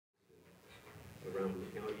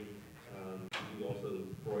county. We do also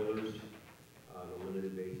broilers on a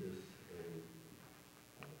limited basis. And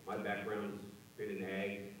my background's been in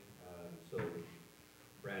ag, so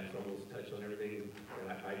Brad's almost touched on everything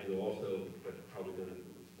that I do also, but probably done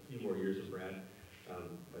a few more years of Brad,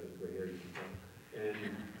 by his gray hair, you can tell. And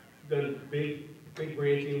done big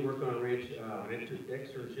ranching, worked on a ranch,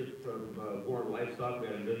 externship from Warren Livestock. We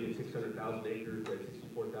had 1,600,000 acres, we had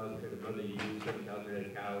 64,000 head of mother ewes, 7,000 head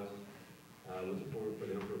of cows. Was farming for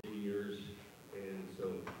them for a few years. And so,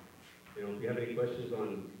 you know, if you have any questions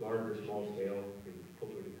on large or small scale, we can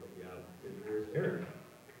hopefully help you out. And here's Eric.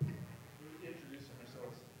 Introducing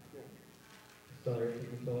ourselves. Sorry it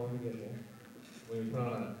took me so long to get here. When you put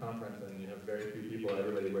on a conference and you have very few people,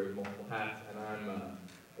 everybody wears multiple hats, and I'm an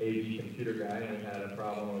AV computer guy, and we had a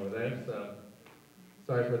problem over there, so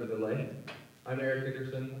sorry for the delay. I'm Eric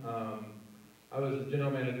Jacobson. I was the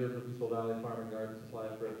general manager for Peaceful Valley Farm and Garden Supply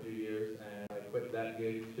for a few years, and I quit that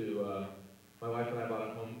gig to, my wife and I bought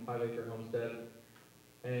a 5-acre homestead,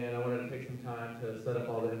 and I wanted to take some time to set up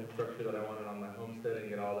all the infrastructure that I wanted on my homestead and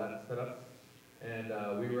get all that set up. And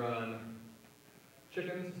we run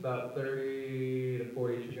chickens, about 30 to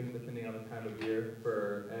 40 chickens depending on the time of year,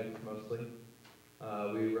 for eggs mostly.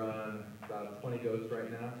 We run about 20 goats right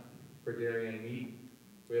now for dairy and meat.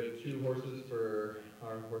 We have 2 horses for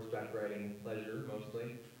our horseback riding pleasure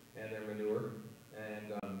mostly, and their manure.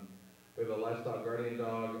 And we have a livestock guardian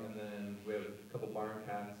dog, and then we have a couple barn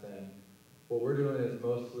cats. And what we're doing is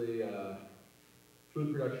mostly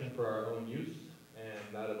food production for our own use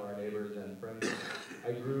and that of our neighbors and friends.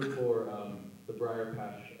 I grew for the Briar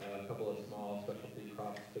Patch a couple of small specialty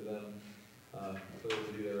crops to them. For those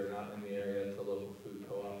of you that are not in the area, it's a local food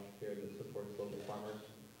co-op here that supports local farmers.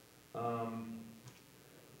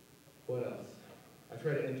 What else? I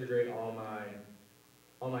try to integrate all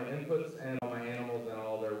my inputs and all my animals and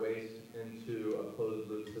all their waste into a closed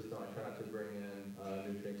loop system. I try not to bring in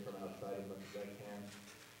nutrients from outside as much as I can.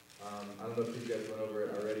 I don't know if you guys went over it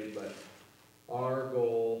already, but our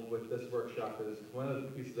goal with this workshop is, one of the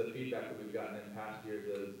pieces of feedback that we've gotten in past years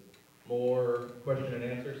is more question and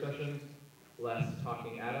answer sessions, less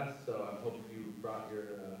talking at us. So I hope you brought your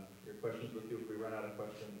questions with you. If we run out of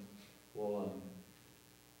questions, we'll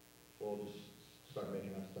just start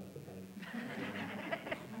making up stuff to think.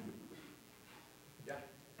 Yeah.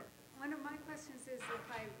 One of my questions is,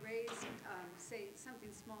 if I raise, say,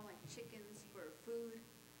 something small like chickens for food,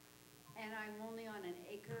 and I'm only on an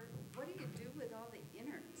acre, what do you do with all the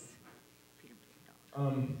innards?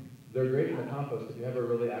 They're great in the compost. If you have a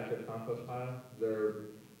really active compost pile, they're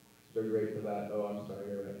great for that. Oh, I'm sorry,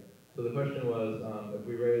 you're right. So the question was, if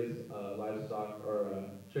we raise livestock or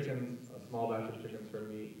chickens, a small batch of chickens for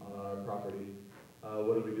meat on our property,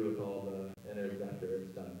 what do we do with all the innards after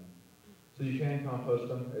it's done? So you can compost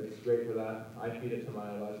them. It's great for that. I feed it to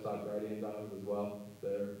my livestock guardian dogs as well.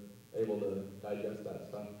 They're able to digest that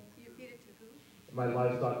stuff. You feed it to who? My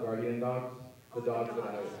livestock guardian dogs, the dogs that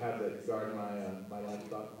I have that guard my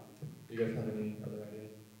livestock. Do you guys have any other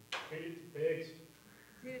ideas? Feed it to pigs.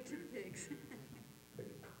 Feed it to the pigs.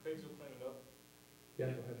 Pigs will clean it up. Yeah,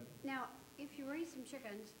 go ahead. Now, if you raise some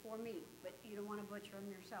chickens for meat, but you don't want to butcher them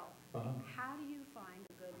yourself, how do you find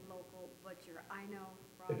a good local butcher? I know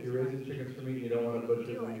Rob's If you're raising chickens for meat and you don't want to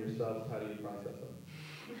butcher them yourselves, how do you process them?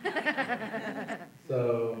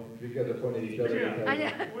 So, you guys are pointing at each other.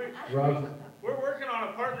 Yeah. We're working on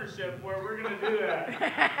a partnership where we're going to do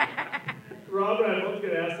that. Rob and I both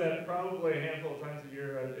get asked that probably a handful of times a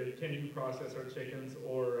year. Can you process our chickens?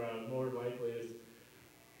 Or more likely is,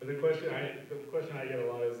 the question I get a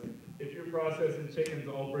lot is, if you're processing chickens,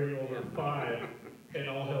 I'll bring over 5 and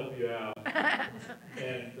I'll help you out.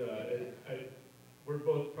 And we're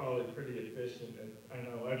both probably pretty efficient. And I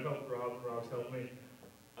know I've helped Rob, Rob's helped me.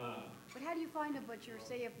 But how do you find a butcher?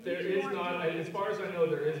 Say if There is not, as far as I know,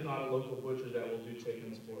 there is not a local butcher that will do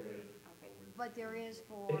chickens for you. Okay, but there is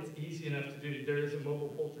for. It's easy enough to do. There is a mobile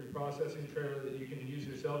poultry processing trailer that you can use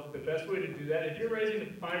yourself. The best way to do that, if you're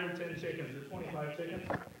raising 5 or 10 chickens or 25 chickens,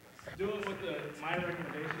 do it with my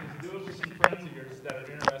recommendation is do it with some friends of yours that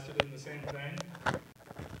are interested in the same thing.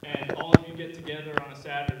 And all of you get together on a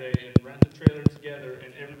Saturday and rent a trailer together,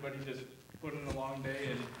 and everybody just put in a long day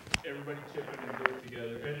and everybody chip in and do it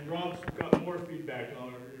together. And Rob's got more feedback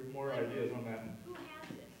on or more ideas on that. Who has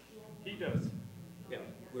this? He does. Yeah,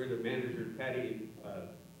 we're the manager, Patty,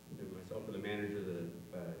 and myself are the manager of the,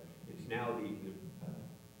 it's now the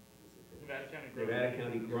Nevada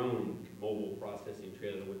County grown mobile processing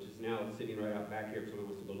trailer, which is now sitting right out back here if someone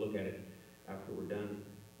wants to go look at it after we're done.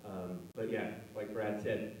 But yeah, like Brad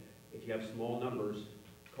said, if you have small numbers,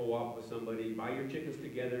 co-op with somebody, buy your chickens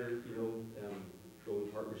together, you know, go in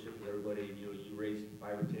partnership with everybody. everybody, you know, you raise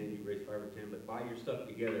 5 or 10, you raise 5 or 10, but buy your stuff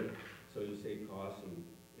together, so you save costs and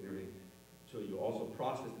everything. So you also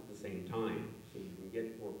process at the same time, so you can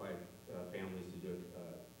get 4 or 5 families to do it.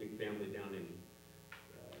 Big family down in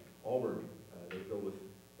Auburn, they go with,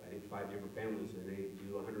 I think, 5 different families, and they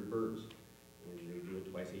do 100 birds, and they do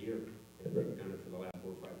it twice a year. And they've done it for the last 4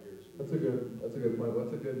 or 5 years. That's a good point.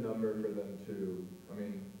 What's a good number for them to, I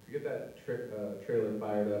mean, to get that trailer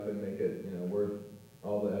fired up and make it, you know, worth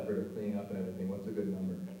all the effort of cleaning up and everything? What's a good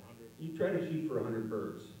number? You try to shoot for 100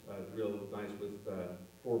 birds. Real nice with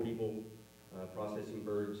 4 people processing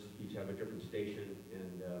birds. Each have a different station,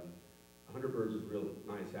 and 100 birds is real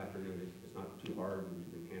nice afternoon. It's not too hard, and you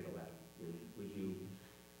can handle that. You know, we do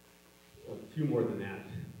a few more than that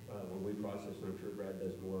when we process, and I'm sure Brad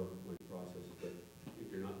does more when he processes, but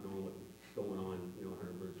if you're not knowing what's going on, you know,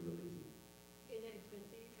 100 birds is real easy. Is it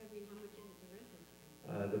expensive? I mean, how much is it to rent them?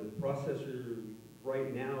 The processor,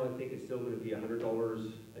 right now, I think it's still gonna be $100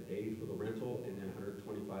 a day for the rental, and then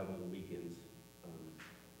 $125 on the weekends, a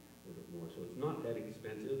little bit more. So it's not that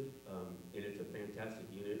expensive, and it's a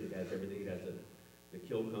fantastic unit. It has everything. It has the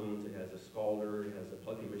kill cones, it has a scalder, it has a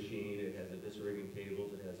plucking machine, it has eviscerating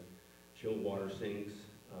tables, it has chilled water sinks,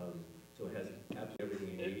 so it has absolutely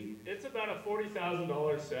everything you need. It's about a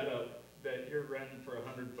 $40,000 setup that you're renting for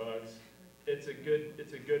 $100. It's a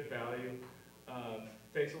good value.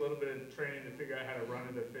 Takes a little bit of training to figure out how to run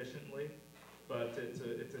it efficiently, but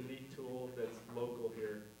it's a neat tool that's local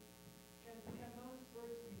here.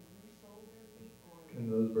 Can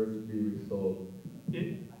those birds be resold?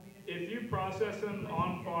 If you process them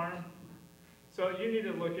on farm, so you need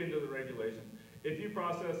to look into the regulations. If you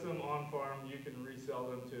process them on farm, you can resell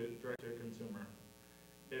them to direct to consumer.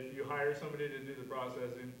 If you hire somebody to do the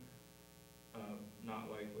processing, not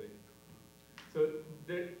likely. So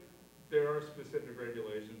there are specific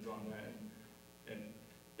regulations on that, and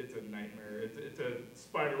it's a nightmare. It's a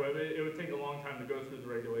spider web. It would take a long time to go through the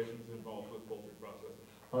regulations involved with poultry processing.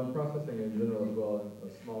 On processing in general as well, on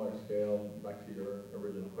a smaller scale, back to your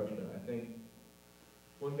original question, I think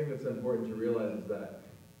one thing that's important to realize is that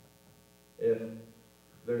if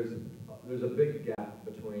there's a big gap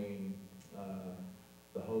between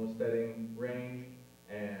the homesteading range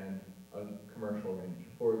and a commercial range.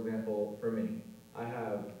 For example, for me, I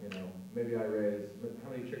have, you know, maybe I raise, how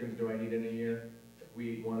many chickens do I need in a year? We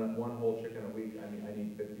eat one whole chicken a week, I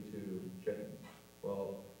need 52 chickens.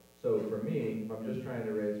 Well, so for me, if I'm just trying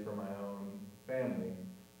to raise for my own family,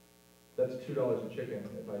 that's $2 a chicken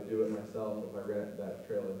if I do it myself, if I rent that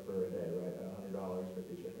trailer for a day, right, at $100,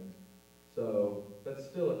 50 chickens. So that's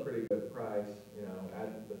still a pretty good price, you know,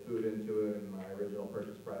 add the food into it and my original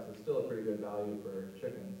purchase price, it's still a pretty good value for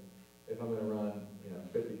chickens if I'm gonna run, you know,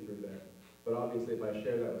 50 through there. But obviously if I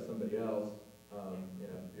share that with somebody else, you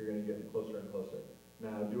know, you're gonna get closer and closer.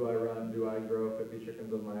 Now, do I grow 50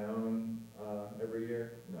 chickens of my own every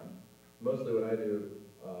year? No. Mostly what I do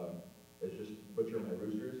is just butcher my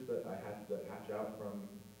roosters that hatch out from,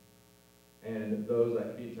 and those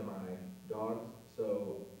I feed to my dogs.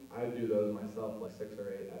 So I do those myself like 6 or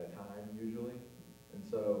 8 at a time usually. And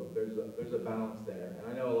so there's a balance there.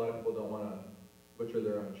 And I know a lot of people don't want to butcher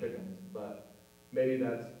their own chickens, but maybe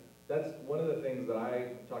that's one of the things that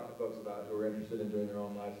I talk to folks about who are interested in doing their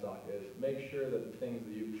own livestock is make sure that the things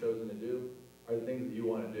that you've chosen to do are the things that you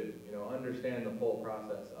want to do. You know, understand the whole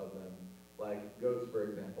process of them. Like goats, for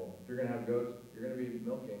example. If you're going to have goats, you're going to be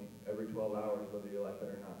milking every 12 hours, whether you like it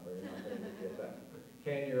or not, or you're not going to get the effect.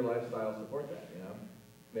 Can your lifestyle support that, you know?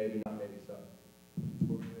 Maybe not, maybe so.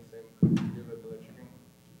 What were you going to say? Do with the chicken?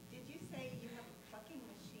 Did you say you have a plucking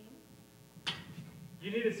machine? You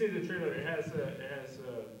need to see the trailer. It has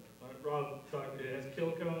Rob talked, it has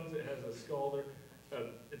kill cones, it has a scalder.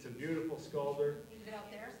 It's a beautiful scalder. Is it out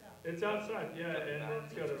there? It's outside, yeah, and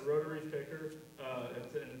it's got a rotary picker.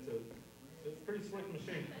 It's a pretty slick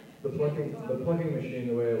machine. The plucking machine,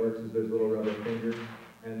 the way it works is there's little rubber fingers,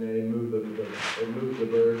 and they move the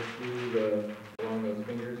bird along those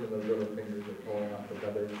fingers, and those rubber fingers are pulling off the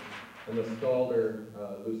feathers. And the scalder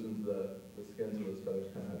loosens the skin so those feathers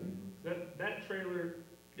come out easy. That trailer,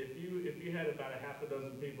 if you had about a half a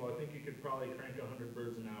dozen people, I think you could probably crank 100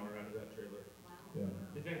 birds an hour out of that trailer. Wow.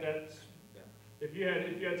 Yeah. You think that's, if you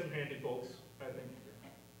had some handy folks, I think.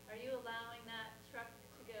 Are you allowing that truck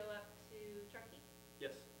to go up to Truckee?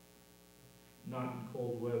 Yes. Not in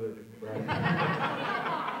cold weather. Right.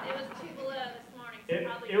 It was 2 below this morning, so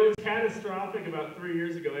probably. It was catastrophic about 3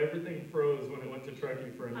 years ago. Everything froze when it went to Truckee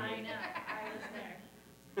for a I night. know, I was there.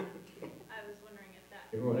 I was wondering if that.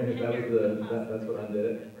 You're wondering if that's what undid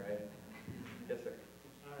it, right? Yes, sir.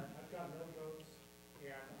 I've got no goats,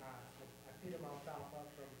 and I feed them alfalfa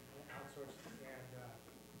from outsourced, and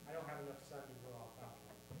I don't have son to grow alfalfa.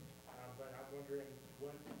 But I'm wondering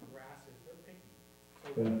what grasses, they're picky.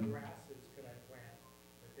 So Yeah. what grasses could I plant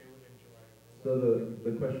that they would enjoy? So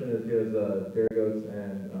the question is, he has dairy goats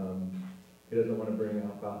and he doesn't want to bring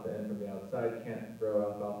alfalfa in from the outside, can't grow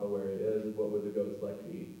alfalfa where he is. What would the goats like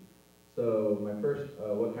to eat? So my first,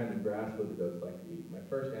 what kind of grass would the goats like to eat? My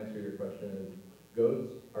first answer to your question is,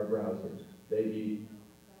 goats are browsers. They eat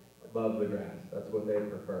above the grass. That's what they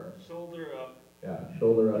prefer. Shoulder up. Yeah,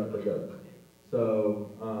 shoulder up the goats.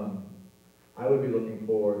 So I would be looking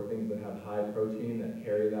for things that have high protein, that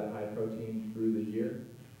carry that high protein through the year.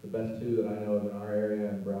 The best two that I know of in our area,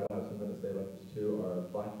 and Brad will have something to say about this too, are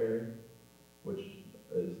blackberry, which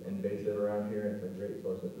is invasive around here. It's a great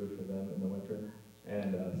source of food for them in the winter.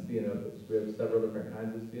 And ceanothus. We have several different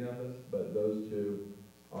kinds of ceanothus, but those two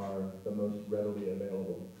are the most readily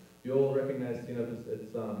available. You'll recognize ceanothus.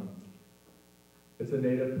 It's a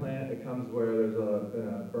native plant. It comes where there's been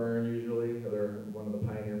a burn usually. They're one of the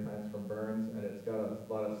pioneer plants from burns, and it's got a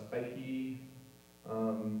lot of spiky,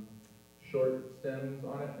 short stems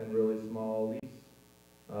on it and really small leaves.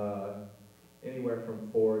 Anywhere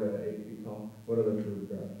from 4 to 8 feet tall. What other food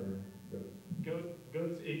grass for goats?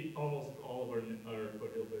 Goats eat almost all of our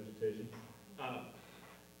foothill vegetation.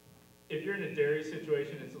 If you're in a dairy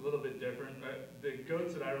situation, it's a little bit different. The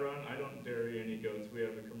goats that I run, I don't dairy any goats. We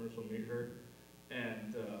have a commercial meat herd,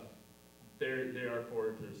 and they are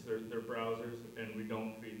foragers. They're browsers, and we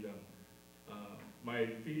don't feed them. My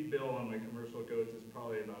feed bill on my commercial goats is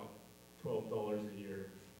probably about $12 a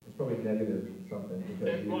year. It's probably negative something.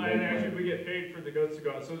 And actually, we get paid for the goats to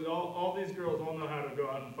go out. So all these girls all know how to go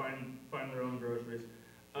out and find their own groceries.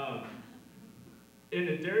 In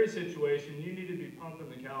a dairy situation, you need to be pumping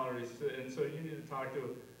the calories, and so you need to talk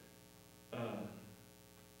to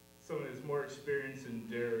someone that's more experienced in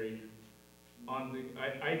dairy.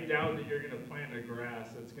 I doubt that you're going to plant a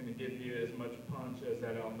grass that's going to give you as much punch as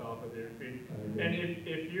that alfalfa that you're feeding. And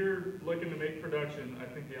if you're looking to make production, I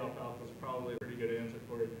think the alfalfa is probably a pretty good answer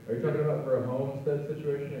for you. Are you talking about for a homestead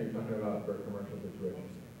situation, or are you talking about for a commercial situation?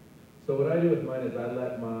 So what I do with mine is I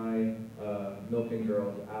let my milking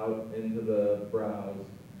girls out into the browse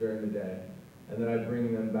during the day, and then I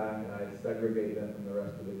bring them back and I segregate them from the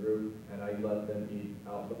rest of the group, and I let them eat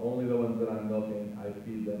only the ones that I'm milking. I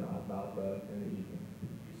feed them alfalfa in the evening. Do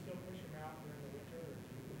you still push them out during the winter, or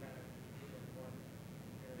do you kind of keep them warm?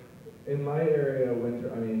 In my area,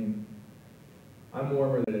 winter, I mean, I'm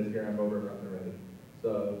warmer than it is here. I'm over rough and ready.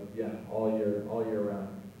 So yeah, all year round.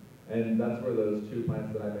 And that's where those two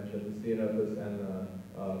plants that I mentioned, the ceanothus and the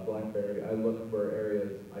blackberry, I look for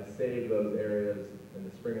areas. I save those areas in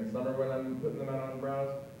the spring and summer when I'm putting them out on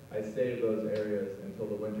browse. I save those areas until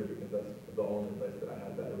the winter because that's the only place that I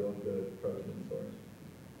have that real good protein source.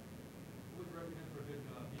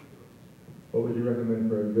 What would you recommend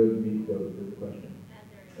for a good meat goat is the question.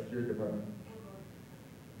 That's your department.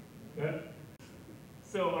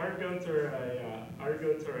 So our goats are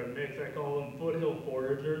a mix. I call them foothill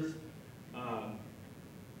foragers.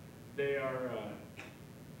 They're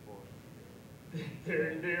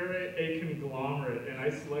a conglomerate, and I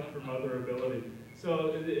select for mother ability.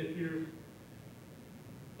 So if you're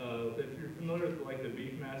familiar with like the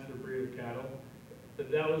Beefmaster breed of cattle,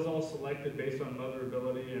 that was all selected based on mother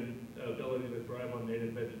ability and ability to thrive on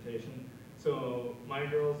native vegetation. So my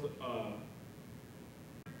girls,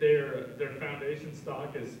 their foundation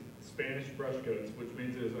stock is Spanish brush goats, which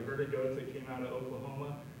means it was a herd of goats that came out of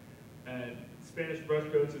Oklahoma. And Spanish brush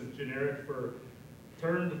goats is generic for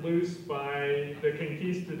turned loose by the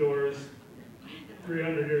conquistadors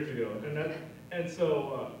 300 years ago. And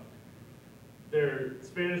so they're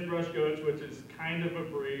Spanish brush goats, which is kind of a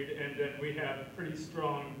breed, and then we have pretty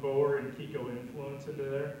strong Boer and Kiko influence into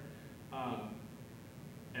there.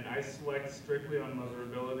 And I select strictly on mother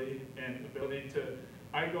ability and ability to,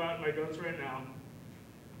 I go out in my goats right now,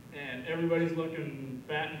 and everybody's looking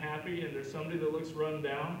fat and happy, and there's somebody that looks run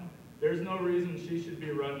down. There's no reason she should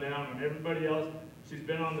be run down, and everybody else, she's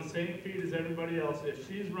been on the same feed as everybody else. If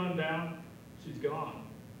she's run down, she's gone,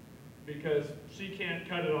 because she can't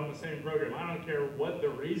cut it on the same program. I don't care what the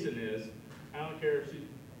reason is. I don't care if she's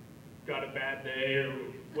got a bad day or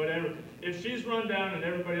whatever. If she's run down and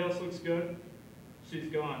everybody else looks good,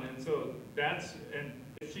 she's gone. And so and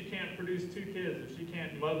if she can't produce 2 kids, if she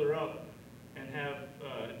can't mother up and have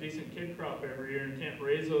a decent kid crop every year and can't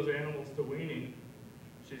raise those animals to weaning,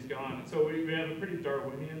 she's gone. So we have a pretty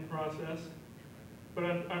Darwinian process, but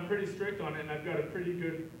I'm pretty strict on it, and I've got a pretty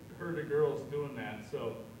good herd of girls doing that.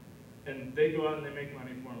 So, and they go out and they make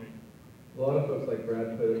money for me. A lot of folks like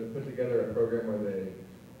Brad put together a program where they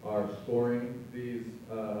are scoring these,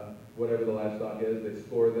 whatever the livestock is, they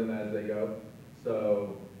score them as they go.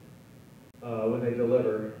 So when they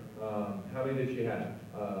deliver, how many did she have?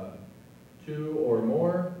 2 or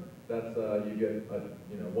more, that's, you get a,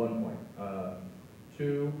 1 point.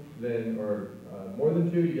 2, then, or more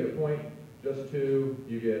than 2, you get a point. Just 2,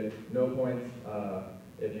 you get no points.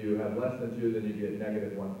 If you have less than 2, then you get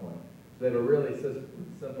 -1 point. So they have a really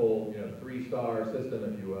simple, 3-star system,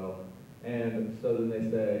 if you will. And so then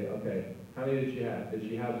they say, okay, how many did she have? Did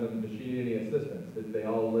she have them? Does she need any assistance? Did they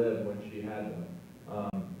all live when she had them?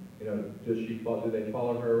 Do they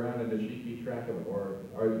follow her around and does she keep track of them?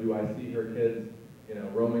 Or do I see her kids,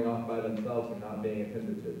 roaming off by themselves and not being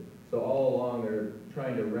attended to? So all along, they're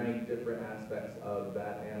trying to rank different aspects of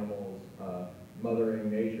that animal's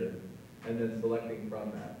mothering nature, and then selecting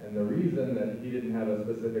from that. And the reason that he didn't have a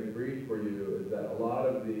specific breed for you is that a lot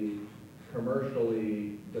of the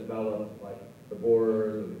commercially developed, like the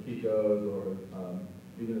Boers or the Kikos or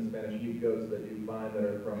even the Spanish sheep goats that you find that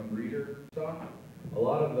are from breeder stock, a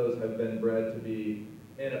lot of those have been bred to be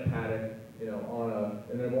in a paddock, in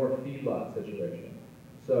a more feedlot situation.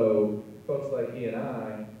 So folks like he and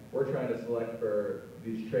I, we're trying to select for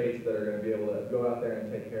these traits that are going to be able to go out there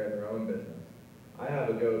and take care of their own business. I have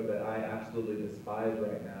a goat that I absolutely despise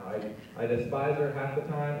right now. I despise her half the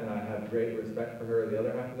time, and I have great respect for her the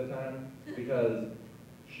other half of the time, because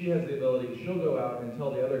she has the ability, she'll go out and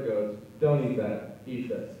tell the other goats, don't eat that, eat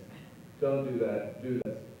this. Don't do that, do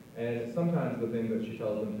this. And sometimes the thing that she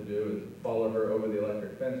tells them to do is follow her over the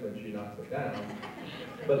electric fence when she knocks it down.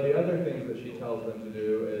 But the other things that she tells them to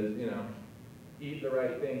do is, eat the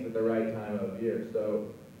right things at the right time of year. So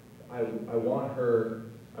I want her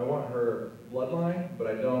bloodline, but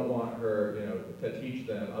I don't want her, to teach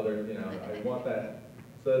them other, I want that.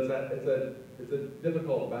 So it's a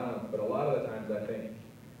difficult balance, but a lot of the times I think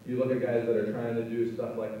you look at guys that are trying to do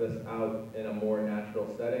stuff like this out in a more natural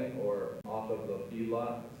setting or off of the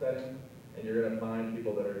feedlot setting, and you're going to find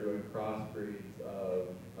people that are doing crossbreeds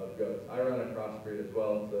of goats. I run a crossbreed as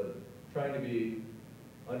well, so trying to be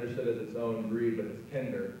understood as its own breed, but it's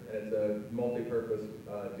kinder, and it's a multi-purpose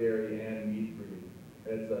dairy and meat breed.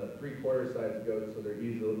 And it's a 3/4 size goat, so they're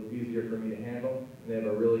easier for me to handle, and they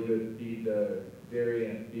have a really good feed to dairy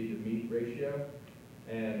and feed to meat ratio.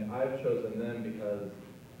 And I've chosen them because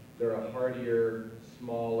they're a hardier,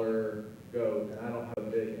 smaller goat, and I don't have a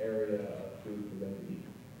big area of food for them to eat.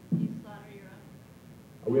 You slaughter your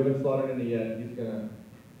own? We haven't slaughtered any yet.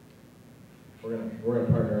 We're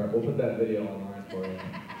gonna partner up. We'll put that video online for you.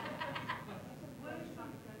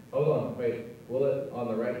 Hold on, wait. We'll let on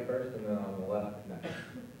the right first, and then on the left next,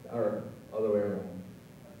 or other way around.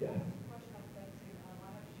 Yeah. Question on fencing. I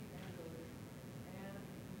have sheep and goats, and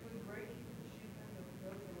doing breaking for sheep and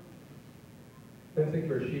goats or Fencing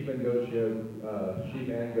for sheep and goats, she has sheep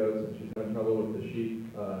and goats, and she's having trouble with the sheep,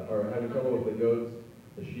 or having trouble with the goats.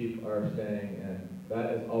 The sheep are staying, and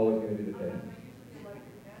that is always going to be the case.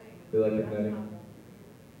 They like the netting?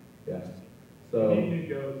 Yeah. So, You need new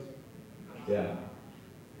goats. yeah.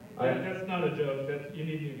 That's not a joke. You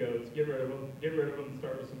need new goats. Get rid of them. Get rid of them.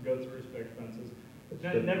 Start with some goats that respect fences.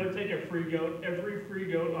 Never take a free goat. Every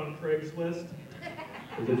free goat on Craigslist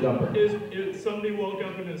It's a jumper. is somebody woke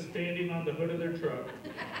up and is standing on the hood of their truck,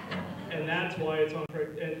 and that's why it's on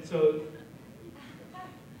Craigslist. And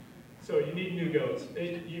so you need new goats.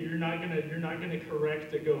 You're not gonna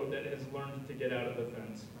correct a goat that has learned to get out of the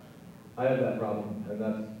fence. I have that problem, and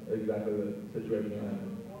that's exactly the situation I'm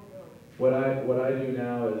in. What I do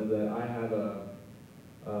now is that I have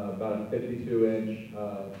about a 52-inch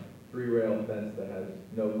 3-rail fence that has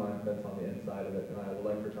no climb fence on the inside of it, and I have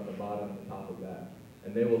electric on the bottom and the top of that,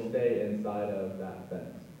 and they will stay inside of that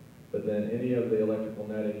fence. But then any of the electrical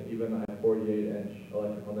netting, even I have 48-inch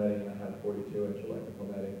electrical netting and I have 42-inch electrical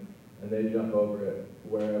netting, and they jump over it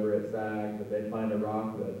wherever it sags. If they find a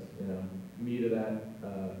rock that's meat of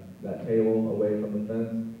that table away from the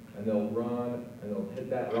fence, and they'll run and they'll hit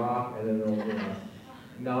that rock, and then they'll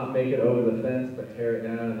not make it over the fence but tear it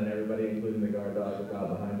down, and then everybody, including the guard dog, is out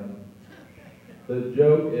behind them. The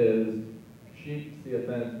joke is sheep see a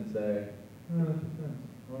fence and say, "Oh, it's a fence.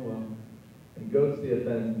 Oh well." And goats see a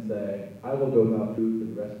fence and say, "I will go without food for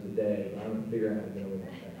the rest of the day, but I'm going to figure out how to get over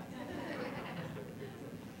that fence."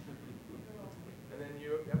 And then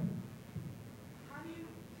yep. how do you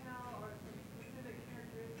tell, or some specific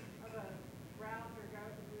characteristics of a browser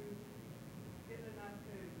goat who is enough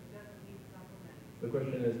food, doesn't need supplementing? The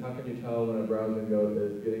question is, how can you tell when a browsing goat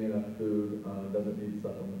is getting enough food, doesn't need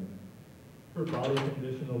supplementing? Her body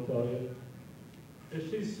condition will tell you.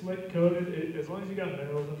 If she's slick coated, as long as you got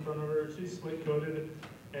minerals in front of her, if she's slick coated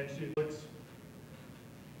and she looks,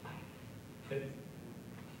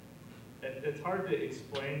 it's hard to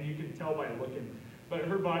explain. You can tell by looking. but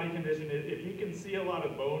her body condition, if you can see a lot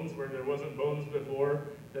of bones where there wasn't bones before,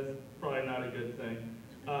 that's probably not a good thing.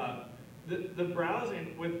 The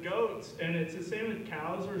browsing with goats, and it's the same with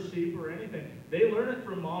cows or sheep or anything, they learn it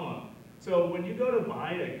from mama. So when you go to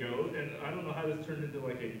buy a goat, and I don't know how this turned into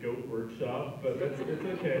like a goat workshop, but it's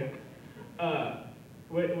okay.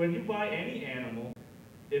 When you buy any animal,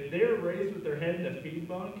 if they're raised with their head in a feed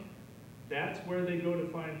bunk, that's where they go to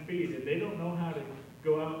find feed. If they don't know how to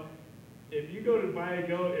go out, if you go to buy a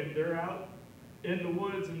goat and they're out in the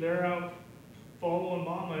woods and they're out following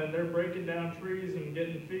mama and they're breaking down trees and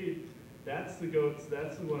getting feed, that's the goats,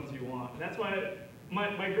 that's the ones you want. That's why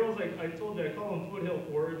my girls, I told you, I call them foothill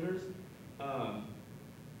foragers.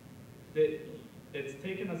 It's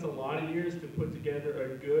taken us a lot of years to put together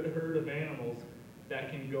a good herd of animals that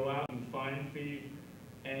can go out and find feed.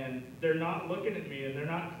 And they're not looking at me and they're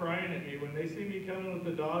not crying at me. When they see me coming with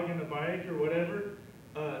a dog and a bike or whatever,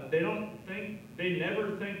 they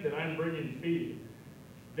never think that I'm bringing feed.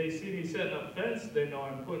 They see me setting up fence, they know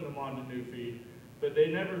I'm putting them onto new feed. But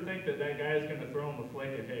they never think that that guy's going to throw them a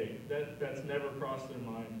flake of hay. That's never crossed their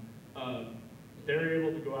mind. They're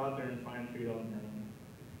able to go out there and find feed on their own.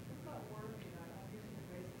 What about worming? I'm using the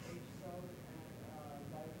basic age soap and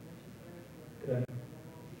diatomaceous earth with Okay.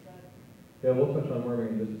 minerals. Is that Yeah, we'll touch on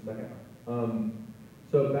worming in just a second.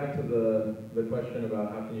 So back to the question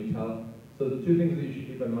about how can you tell. So the two things that you should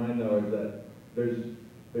keep in mind though is that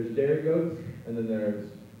there's dairy goats and then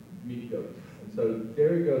there's meat goats. And so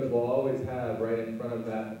dairy goats will always have right in front of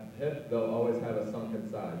that hip, they'll always have a sunken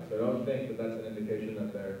side. So don't think that that's an indication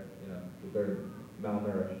that they're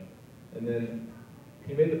malnourished. And then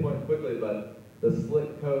he made the point quickly, but the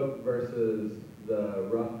slick coat versus the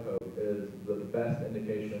rough coat is the best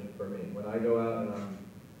indication for me. When I go out and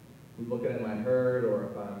I'm looking at my herd, or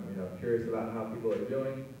if I'm curious about how people are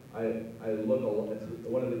doing, I look a lot. It's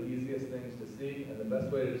one of the easiest things to see, and the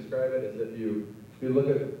best way to describe it is if you look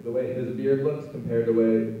at the way his beard looks compared to the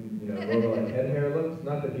way normal like head hair looks.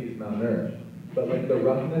 Not that he's malnourished, but like the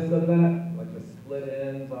roughness of that, like the split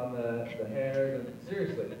ends on the hair. And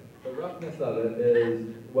seriously, the roughness of it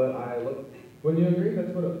is what I look. When you agree,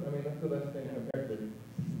 that's the best thing compared to.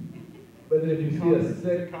 But then if you see a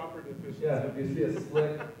sick, copper deficiency. yeah, if you see a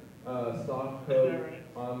slick, soft coat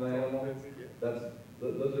on the animal,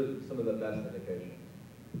 those are some of the best indications.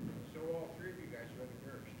 So all three of you guys are the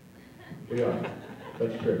first. We are.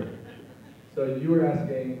 That's true. So you were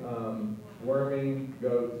asking worming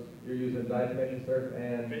goats. You're using diatomaceous earth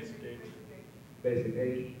and basic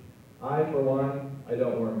age. I, for one, I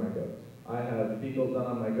don't worm my goats. I have fecals done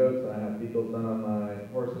on my goats, and I have fecals done on my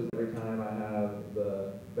horses every time I have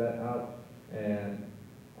the vet out. And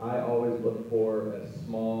I always look for a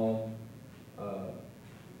small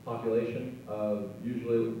population of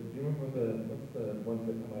usually, do you remember what's the ones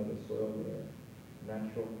that come out of the soil that are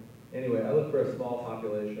natural? Anyway, I look for a small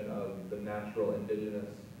population of the natural indigenous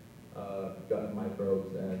gut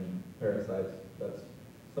microbes and parasites.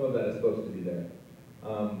 Some of that is supposed to be there.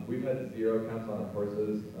 We've had 0 counts on our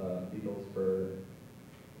horses, fecals for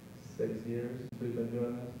 6 years since we've been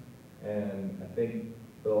doing this. And I think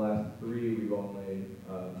for the last 3, we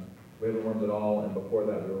haven't wormed at all, and before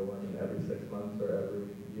that we were worming every 6 months or every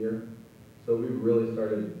year. So we've really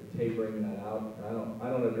started tapering that out. And I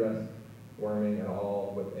don't address worming at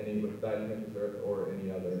all with diatomaceous earth or any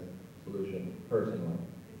other solution personally.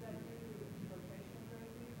 is that due to rotational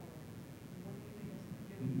grazing, or what do you think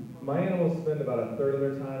is due? My animals spend about a third of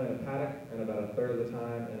their time in a paddock and about a third of the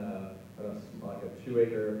time in like a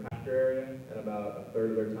 2-acre pasture area, and about a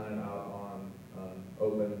third of their time out on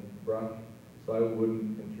open brush. So I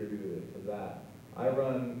wouldn't contribute it to that. I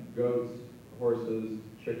run goats, horses,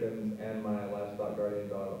 chickens, and my livestock guardian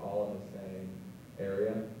dog all in the same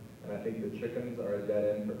area. And I think the chickens are a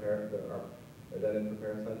dead end for parasites,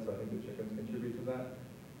 so I think the chickens contribute to that.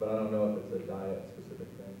 But I don't know if it's a diet specific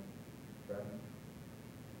thing. Right?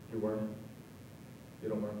 You worm? You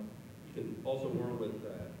don't worm? You can also worm with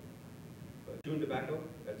chewing tobacco.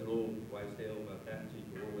 That's an old wives' tale about that. So you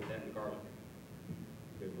can worm with that and garlic.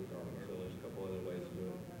 Good with garlic. So there's a couple other ways to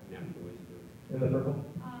do it, natural ways to do it. In the purple?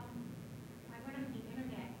 I went on the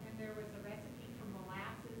internet and there was a recipe for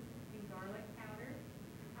molasses and garlic powder.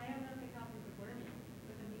 I don't know if it helped with the worming,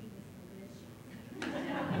 but the meat was delicious.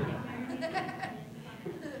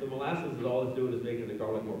 The molasses is all it's doing is making the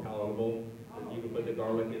garlic more palatable. You can put the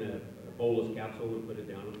garlic in a bolus capsule and put it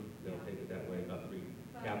down. They'll take it that way, about 3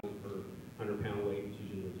 capsules per 100-pound weight is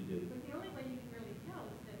usually what you do. But the only way you can really tell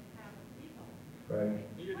is to have a fecal. Right.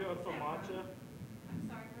 You can do a famacha. I'm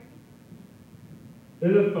sorry, Ricky?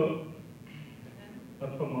 There's a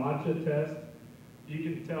famacha test. You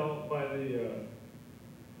can tell by the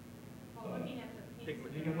Well, looking at the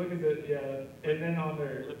You can look at the, yeah, and then on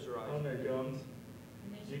their gums,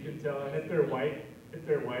 you can tell, and if they're white,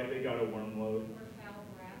 they got a worm load. Or foul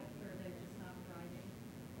breath, or they're just not thriving.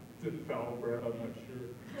 The foul breath, I'm not sure.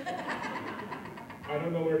 I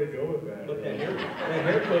don't know where to go with that. But that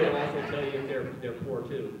hair coat will also tell you if they're poor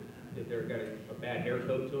too. If they've got a bad hair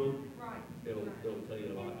coat to them, Right. it'll tell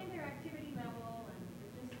you a lot. And their activity level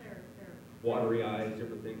and just their Watery eyes,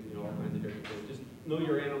 different things, you know, all kinds of different things. Just know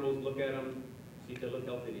your animals, look at them, see if they look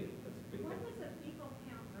healthy to you. That's a big What thing. does a fecal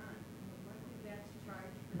count run? What do vets charge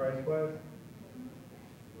for? Price wise,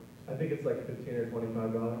 I think it's like $15 or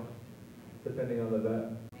 $25, depending on the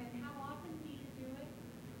vet. And how often do you do it?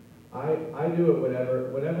 I do it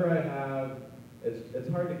whenever I have. It's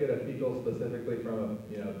hard to get a fecal specifically from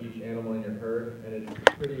each animal in your herd, and it's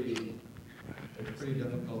pretty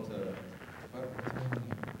difficult to.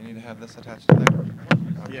 You need to have this attached to there?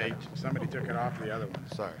 Yeah, somebody took it off the other one.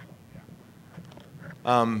 Sorry.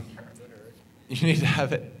 You need to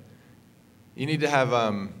have it. You need to have.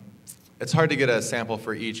 It's hard to get a sample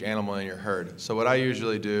for each animal in your herd. So what I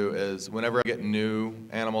usually do is whenever I get new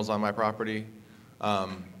animals on my property,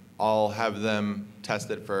 I'll have them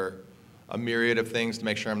tested for a myriad of things to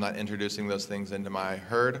make sure I'm not introducing those things into my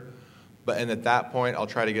herd. And at that point, I'll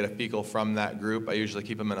try to get a fecal from that group. I usually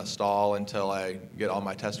keep them in a stall until I get all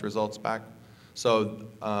my test results back. So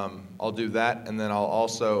I'll do that, and then I'll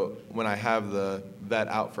also, when I have the vet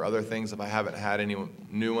out for other things, if I haven't had any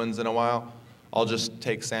new ones in a while, I'll just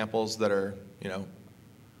take samples that are,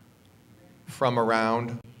 from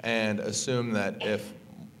around and assume that if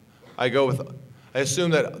I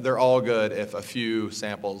assume that they're all good if a few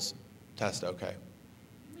samples test okay.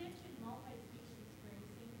 You mentioned multi-species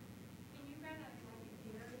grazing. Can you run a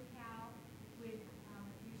dairy cow with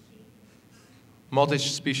a few sheep?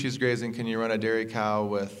 Multi-species grazing, can you run a dairy cow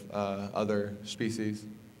with other species?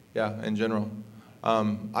 Yeah, in general.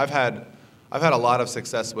 I've had a lot of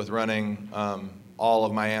success with running all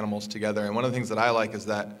of my animals together, and one of the things that I like is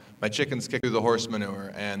that my chickens kick through the horse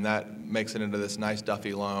manure, and that makes it into this nice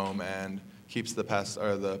duffy loam and keeps the pests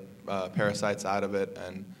or the parasites out of it,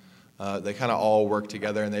 and they kind of all work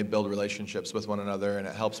together and they build relationships with one another, and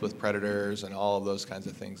it helps with predators and all of those kinds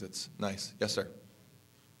of things. It's nice. Yes, sir.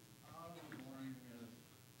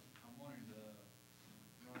 I'm wanting to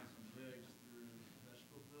run some pigs through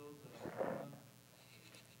vegetable fields that I run,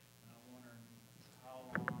 and I'm wondering how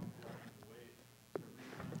long do I need to wait to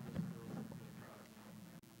rerun those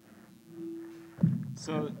fields?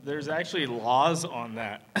 So there's actually laws on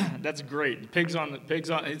that. That's great. Pigs on.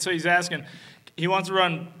 So he's asking, he wants to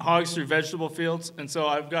run hogs through vegetable fields, and so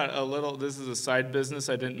I've got this is a side business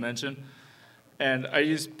I didn't mention, and I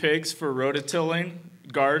use pigs for rototilling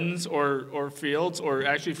gardens or fields, or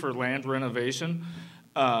actually for land renovation.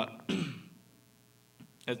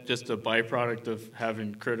 It's just a byproduct of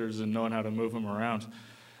having critters and knowing how to move them around.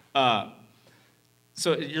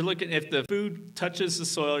 So you're looking, if the food touches the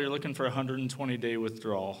soil, you're looking for a 120-day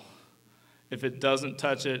withdrawal. If it doesn't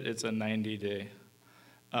touch it, it's a 90-day.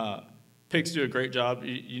 Pigs do a great job.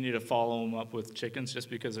 You need to follow them up with chickens just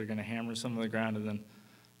because they're going to hammer some of the ground and then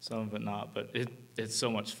some of it not. But it's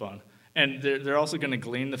so much fun. And they're also going to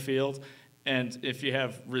glean the field. And if you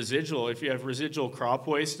have residual crop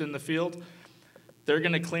waste in the field, they're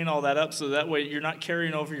going to clean all that up so that way you're not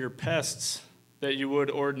carrying over your pests that you would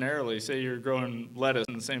ordinarily. Say you're growing lettuce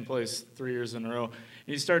in the same place 3 years in a row.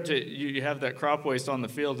 You have that crop waste on the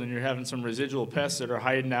field and you're having some residual pests that are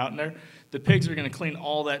hiding out in there. The pigs are going to clean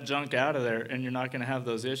all that junk out of there and you're not going to have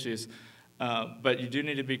those issues. But you do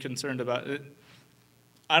need to be concerned about it.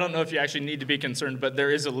 I don't know if you actually need to be concerned, but there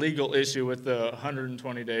is a legal issue with the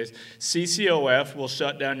 120 days. CCOF will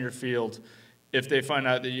shut down your field if they find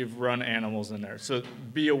out that you've run animals in there. So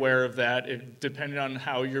be aware of that, depending on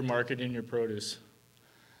how you're marketing your produce.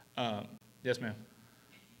 Yes, ma'am?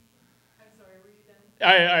 I'm sorry, were you done?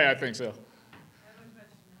 I think so. I have a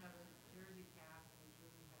question. I have a Jersey calf and a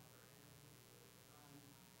Jersey heifer, and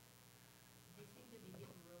they seem to be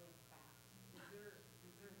getting really fat.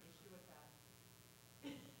 Is there an issue with that?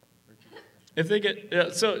 If they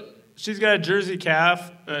get, so she's got a Jersey calf,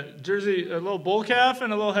 a little bull calf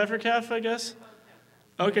and a little heifer calf, I guess.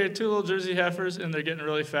 Okay, 2 little Jersey heifers, and they're getting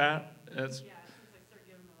really fat. Yeah, since I start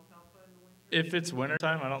giving them alfalfa in the winter. If it's winter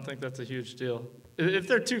time, I don't think that's a huge deal. If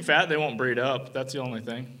they're too fat, they won't breed up. That's the only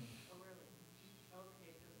thing. Oh, really?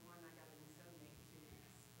 Okay, because one I got in 7,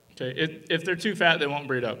 8, 2 weeks. So. Okay, if they're too fat, they won't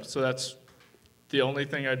breed up. So that's the only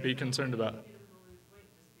thing I'd be concerned about. Get them to lose weight,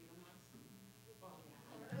 just feed them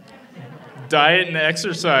less. Diet and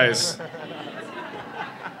exercise. Do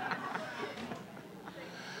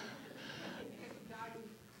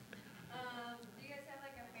you guys have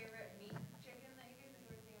like a favorite meat chicken that you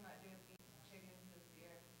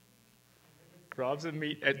Rob's a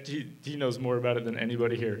meat, he knows more about it than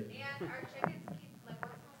anybody here. And our chickens keep, like,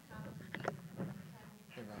 what's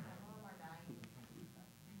most common for meat?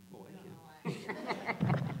 Some of them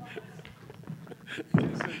are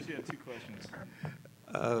dying. So she had 2 questions.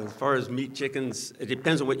 As far as meat chickens, it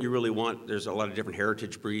depends on what you really want. There's a lot of different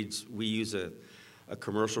heritage breeds. We use a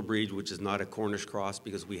commercial breed, which is not a Cornish cross,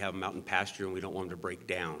 because we have them out in pasture and we don't want them to break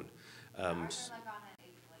down.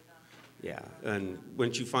 Yeah, and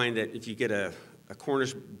once you find that if you get a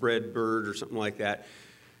Cornish bred bird or something like that,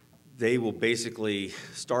 they will basically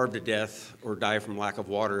starve to death or die from lack of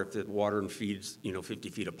water if the water and feed's 50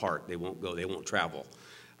 feet apart. They won't go, they won't travel.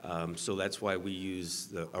 So that's why we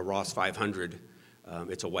use a Ross 500.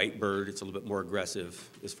 It's a white bird. It's a little bit more aggressive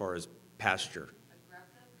as far as pasture.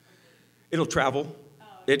 It'll travel.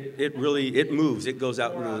 It really moves. It goes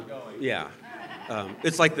out in the, yeah.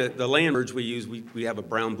 It's like the land birds we use. We have a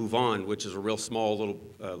brown bouvan, which is a real small little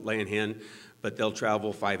laying hen, but they'll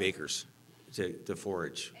travel 5 acres to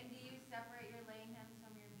forage. And do you separate your laying hens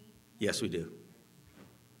from your meat? Yes, we do.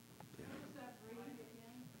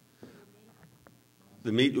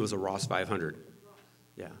 The meat was a Ross 500.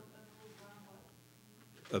 Yeah.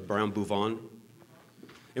 A brown bouvan.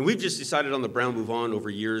 And we've just decided on the brown bouvan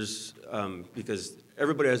over years because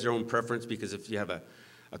everybody has their own preference, because if you have a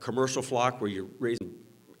commercial flock where you're raising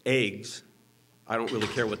eggs, I don't really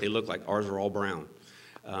care what they look like. Ours are all brown.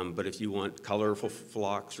 But if you want colorful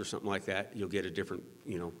flocks or something like that, you'll get a different,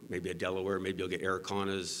 maybe a Delaware, maybe you'll get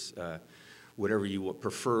Aracanas, whatever you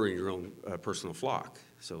prefer in your own personal flock.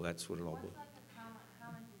 So that's what it all will.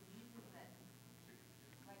 Common diseases that,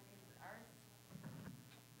 like, is ours?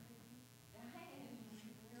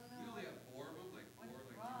 We only have 4 of them, like 2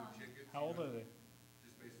 chickens. How old are they?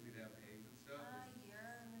 Just basically to have eggs and stuff. A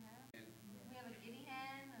year and a half. We have a guinea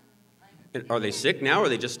hen and, like. And are they sick now, or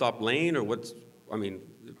they just stopped laying, or what's,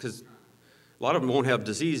 because a lot of them won't have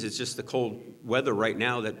disease. It's just the cold weather right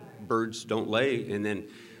now that birds don't lay, and then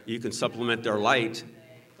you can supplement their light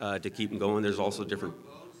to keep them going. There's also different.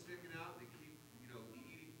 Bones sticking out, they keep,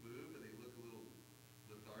 eating food, but they look a little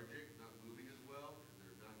lethargic, not moving as well, and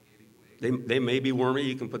they're not gaining weight. They may be wormy.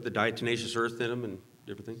 You can put the diatomaceous earth in them and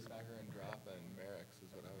different things. Stagger and drop and Merrick's is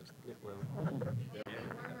what I was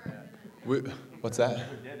thinking. What's that?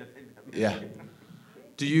 Yeah.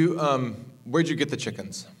 Do you, where'd you get the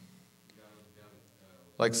chickens?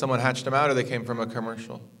 Like someone hatched them out, or they came from a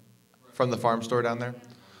commercial? From the farm store down there?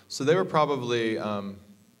 So they were probably,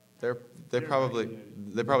 they probably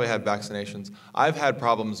had vaccinations. I've had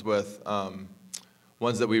problems with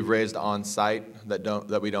ones that we've raised on site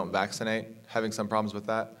that we don't vaccinate, having some problems with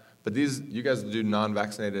that. But you guys do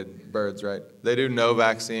non-vaccinated birds, right? They do no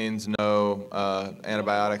vaccines, no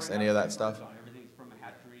antibiotics, any of that stuff? Everything's from a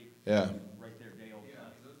hatchery. Yeah. Right there, day old.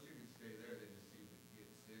 Yeah, those chickens stay there. They just seem to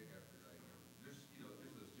get sick after, there's those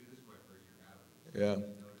 2. This is my first year having them. Yeah.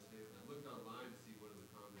 I noticed it. I looked online to see what are the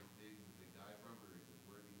common things that they die from, or is it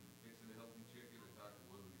worth even fixing a healthy chicken? I talked to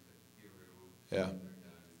one of them, he said, just get rid of them. Yeah. They're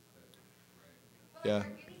done. Right. Yeah.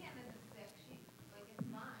 Our guinea hen isn't sick.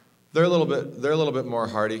 It's fine. They're a little bit more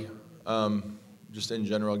hardy, just in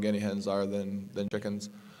general. Guinea hens are than chickens.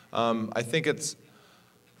 I think it's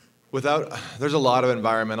there's a lot of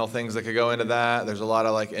environmental things that could go into that. There's a lot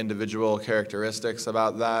of like individual characteristics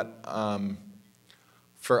about that.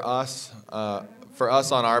 For us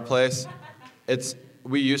on our place,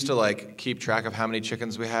 we used to like keep track of how many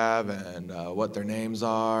chickens we have and what their names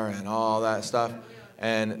are and all that stuff.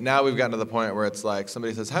 And now we've gotten to the point where it's like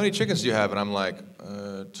somebody says, "How many chickens do you have?" And I'm like,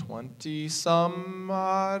 20 some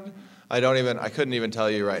odd. I couldn't even tell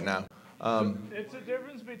you right now. It's a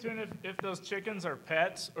difference between if those chickens are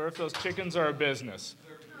pets or if those chickens are a business.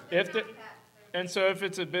 And so if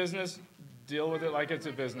it's a business, deal with it like it's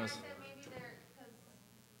a business.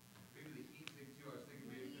 Maybe the heat thing too. I was thinking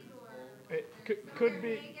maybe because it's cold. It could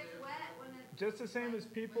be just the same as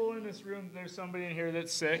people in this room. There's somebody in here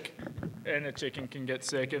that's sick, and a chicken can get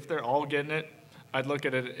sick. If they're all getting it, I'd look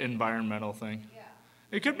at an environmental thing.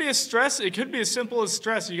 It could be a stress. It could be as simple as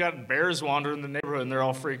stress. You got bears wandering the neighborhood, and they're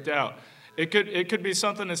all freaked out. It could be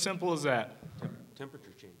something as simple as that.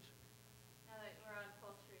 Temperature change. Now that we're on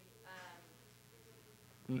poultry,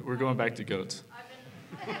 We're going back to goats. I've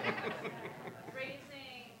been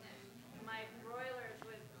raising my broilers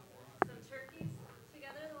with some turkeys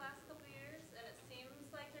together the last couple of years, and it seems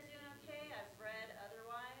like they're doing okay. I've read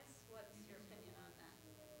otherwise. What's your opinion on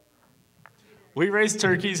that? We raise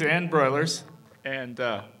turkeys and broilers, and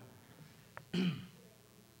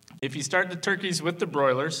if you start the turkeys with the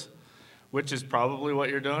broilers, which is probably what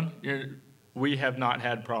you're doing, we have not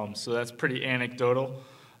had problems, so that's pretty anecdotal.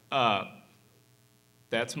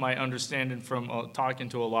 That's my understanding from talking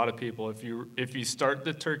to a lot of people. If you start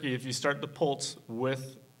the turkey, if you start the poults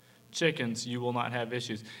with chickens, you will not have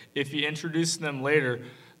issues. If you introduce them later,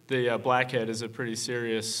 the blackhead is a pretty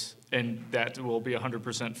serious, and that will be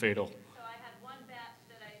 100% fatal. So I had one batch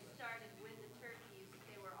that I started with the turkeys.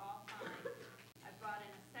 They were all fine. I brought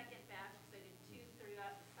in a second batch because I did 2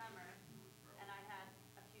 throughout the summer, and I had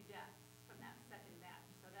a few deaths from that second batch.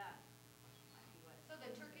 So that might be what. So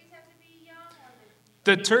the turkeys have to be young, or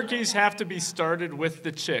The turkeys have to be started with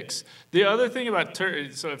the chicks. The other thing about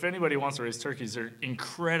turkeys, so if anybody wants to raise turkeys, they're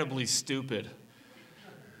incredibly stupid.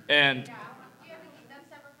 And do you have to keep them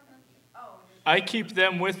separate from the? Oh. I keep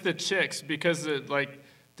them with the chicks because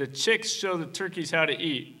the chicks show the turkeys how to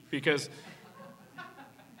eat. Because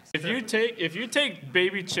if you take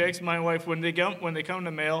baby chicks, my wife, when they come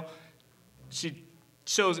to male, she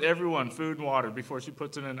shows everyone food and water before she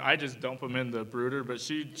puts it in. I just dump them in the brooder, but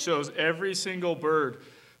she shows every single bird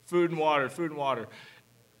food and water, food and water.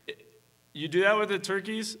 You do that with the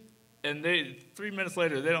turkeys, and 3 minutes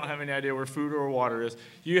later, they don't have any idea where food or water is.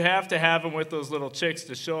 You have to have them with those little chicks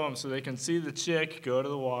to show them so they can see the chick, go to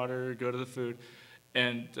the water, go to the food.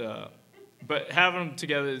 And but having them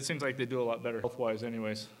together, it seems like they do a lot better health-wise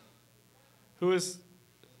anyways.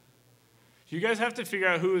 You guys have to figure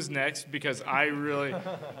out who is next because I'm going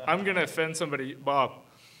to offend somebody. Bob. What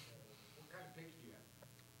kind of pigs do you have?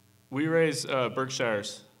 We raise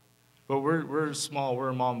Berkshires, but we're small. We're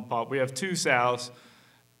a mom and pop. We have 2 sows,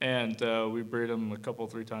 and we breed them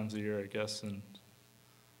 2-3 times a year, I guess. And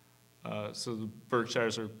so the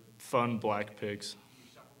Berkshires are fun black pigs. Do you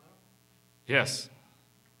supplement them? Yes,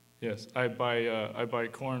 yes. I buy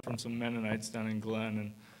corn from some Mennonites down in Glen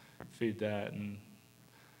and feed that and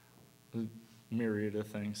a myriad of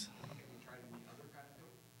things. Have you tried any other kind of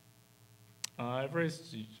pig? I've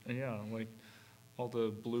raised, like all the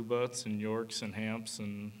blue butts and Yorks and Hamps,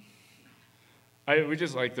 and we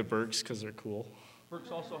just like the Berks because they're cool.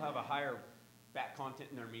 Berks also have a higher fat content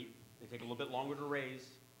in their meat. They take a little bit longer to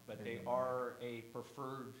raise, but they are a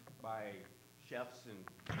preferred by chefs and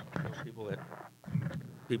people that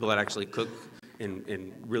actually cook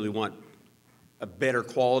and really want a better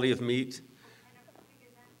quality of meat.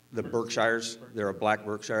 The Berkshires, they're a black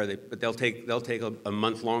Berkshire, but they'll take a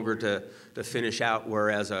month longer to finish out,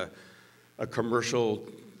 whereas a commercial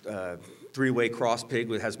 3-way cross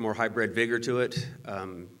pig has more hybrid vigor to it.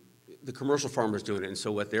 The commercial farmer's doing it, and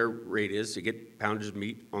so what their rate is to get poundage of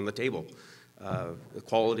meat on the table. The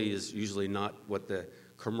quality is usually not what the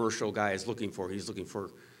commercial guy is looking for. He's looking for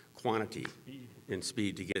quantity and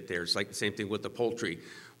speed to get there. It's like the same thing with the poultry,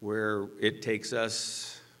 where it takes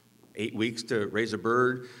us 8 weeks to raise a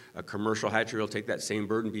bird. A commercial hatchery will take that same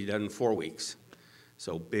bird and be done in 4 weeks.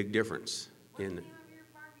 So big difference. What's the name of your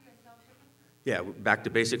farm? You guys sell chickens? Yeah, back to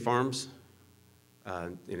basic farms,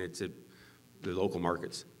 and it's at the local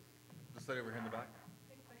markets. This lady over here in the back.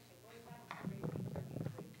 Quick question, going back to raising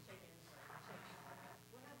turkeys with chickens,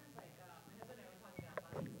 what happens, like, my husband and I were talking about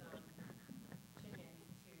buying some chickens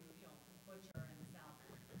to butcher and sell,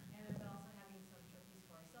 and then also having some turkeys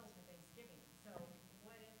for ourselves for Thanksgiving. So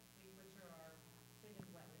what if we butcher our chickens,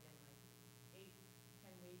 within like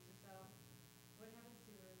 8-10 weeks or so? What happens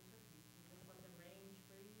to the turkeys? Do you just let them range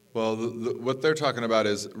free? Well, what they're talking about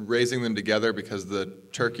is raising them together because the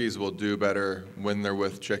turkeys will do better when they're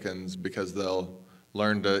with chickens because they'll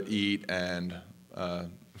learn to eat and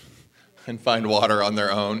find water on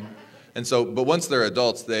their own. And so, but once they're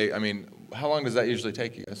adults, how long does that usually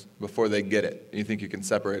take you guys before they get it? You think you can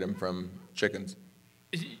separate them from chickens?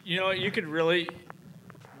 You could really,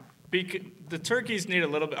 the turkeys need a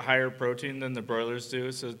little bit higher protein than the broilers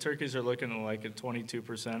do, so the turkeys are looking at like a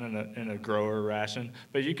 22% in a grower ration.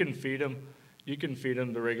 But you can feed them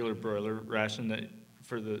the regular broiler ration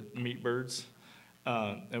for the meat birds,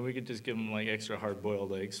 and we could just give them like extra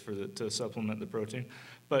hard-boiled eggs to supplement the protein.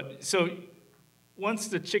 But so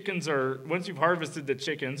once you've harvested the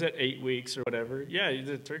chickens at 8 weeks or whatever, yeah,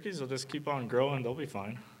 the turkeys will just keep on growing. They'll be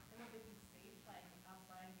fine.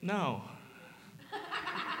 No.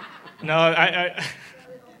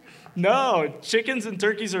 No, chickens and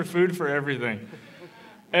turkeys are food for everything.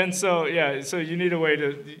 And so, so you need to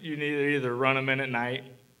either run them in at night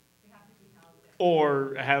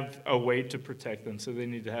or have a way to protect them. So they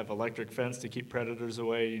need to have electric fence to keep predators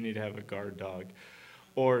away. You need to have a guard dog.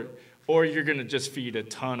 Or you're going to just feed a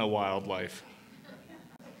ton of wildlife.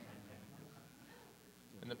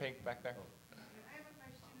 In the pink back there. I have a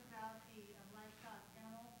question about a livestock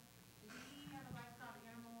animal. We have a livestock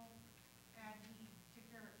animal that we took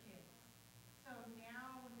care of kids. So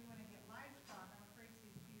now when we want to get livestock, I'm afraid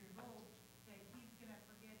he's 2 years old, that he's going to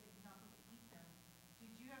forget that he's not supposed to eat them.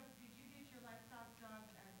 Did you get your livestock dog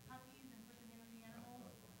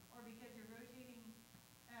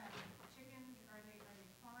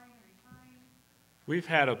We've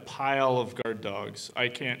had a pile of guard dogs. I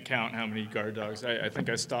can't count how many guard dogs. I think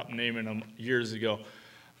I stopped naming them years ago.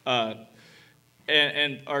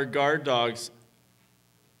 And our guard dogs,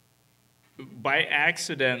 by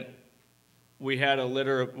accident, we had a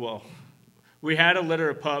litter of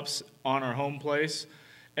pups on our home place,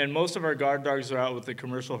 and most of our guard dogs are out with the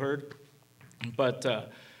commercial herd.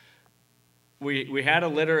 But we had a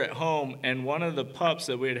litter at home, and one of the pups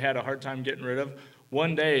that we had a hard time getting rid of,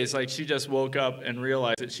 one day, it's like she just woke up and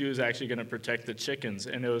realized that she was actually going to protect the chickens.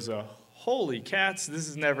 And it was a, holy cats, this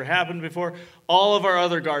has never happened before. All of our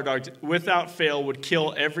other guard dogs, without fail, would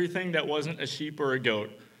kill everything that wasn't a sheep or a goat.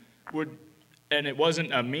 And it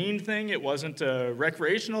wasn't a mean thing. It wasn't a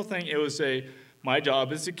recreational thing. It was my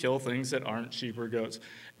job is to kill things that aren't sheep or goats.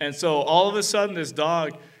 And so all of a sudden, this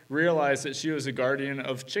dog realized that she was a guardian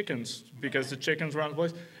of chickens because the chickens were on the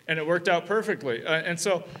place. And it worked out perfectly. And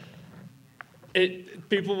so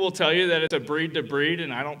people will tell you that it's a breed to breed,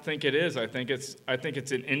 and I don't think it is. I think it's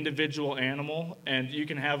an individual animal, and you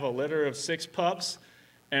can have a litter of 6 pups,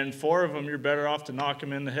 and 4 of them, you're better off to knock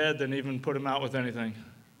them in the head than even put them out with anything.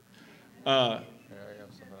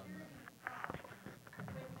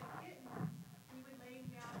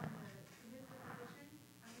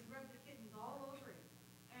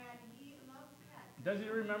 Does he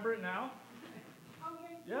remember it now?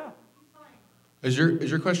 Yeah. Is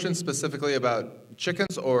your question specifically about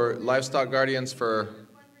chickens or livestock guardians for? I was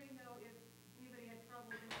wondering though if anybody had trouble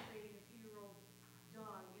integrating a 2-year-old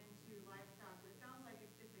dog into livestock, but it sounds like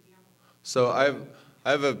it's just a gamble. So I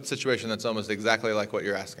have a situation that's almost exactly like what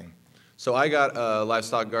you're asking. So I got a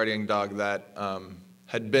livestock guardian dog that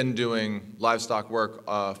had been doing livestock work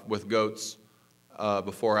with goats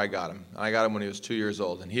before I got him. I got him when he was 2 years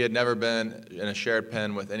old, and he had never been in a shared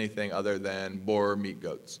pen with anything other than boar meat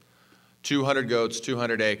goats. 200 goats,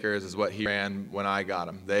 200 acres is what he ran when I got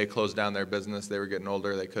him. They closed down their business. They were getting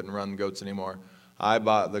older. They couldn't run goats anymore. I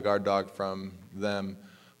bought the guard dog from them,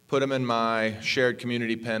 put him in my shared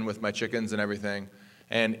community pen with my chickens and everything,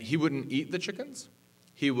 and he wouldn't eat the chickens.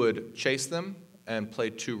 He would chase them and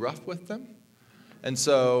play too rough with them. And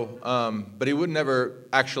so, but he would never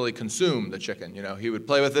actually consume the chicken. You know, he would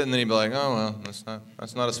play with it, and then he'd be like, "Oh well,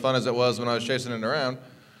 that's not as fun as it was when I was chasing it around."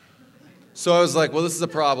 So I was like, "Well, this is a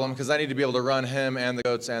problem because I need to be able to run him and the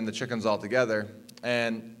goats and the chickens all together."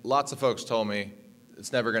 And lots of folks told me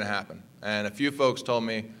it's never going to happen. And a few folks told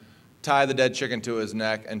me tie the dead chicken to his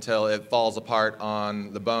neck until it falls apart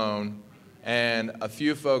on the bone. And a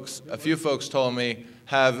few folks told me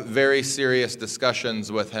have very serious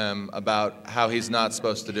discussions with him about how he's not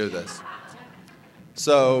supposed to do this.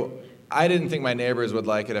 So I didn't think my neighbors would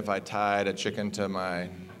like it if I tied a chicken to my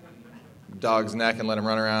dog's neck and let him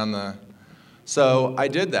run around the... So I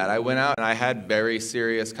did that. I went out and I had very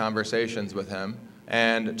serious conversations with him,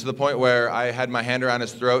 and to the point where I had my hand around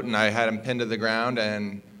his throat and I had him pinned to the ground,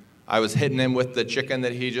 and I was hitting him with the chicken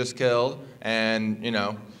that he just killed. And, you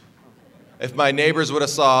know, if my neighbors would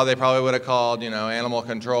have saw, they probably would have called, you know, animal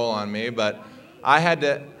control on me. But I had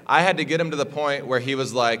to get him to the point where he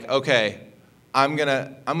was like, okay, I'm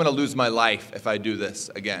gonna lose my life if I do this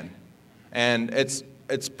again. And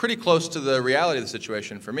it's pretty close to the reality of the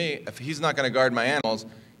situation for me. If he's not going to guard my animals,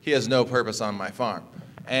 he has no purpose on my farm.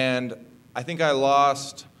 And I think I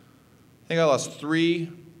lost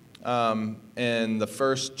 3 in the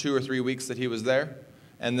first 2 or 3 weeks that he was there.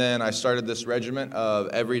 And then I started this regiment of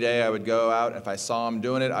every day I would go out. If I saw him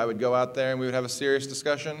doing it, I would go out there and we would have a serious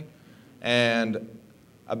discussion. And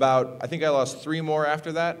I think I lost 3 more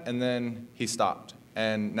after that, and then he stopped.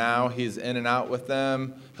 And now he's in and out with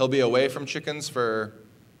them. He'll be away from chickens for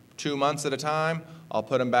 2 months at a time. I'll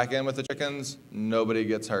put him back in with the chickens. Nobody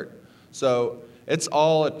gets hurt. So it's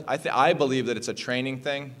all, I believe that it's a training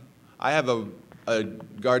thing. I have a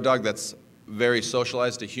guard dog that's very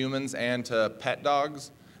socialized to humans and to pet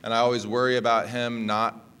dogs, and I always worry about him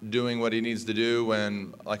not doing what he needs to do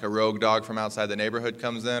when like a rogue dog from outside the neighborhood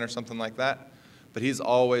comes in or something like that. But he's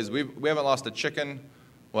always, we haven't lost a chicken,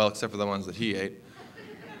 well, except for the ones that he ate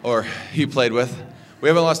or he played with. We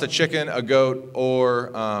haven't lost a chicken, a goat,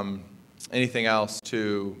 or anything else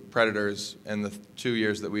to predators in the 2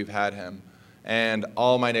 years that we've had him. And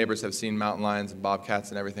all my neighbors have seen mountain lions and bobcats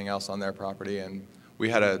and everything else on their property. And we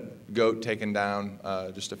had a goat taken down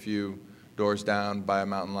just a few doors down by a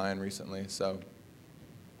mountain lion recently. So,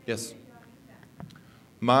 yes.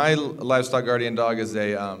 My livestock guardian dog is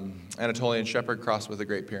a Anatolian Shepherd crossed with a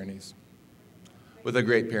Great Pyrenees. What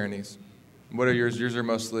are yours? Yours are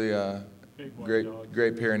mostly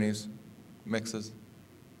Great Pyrenees mixes.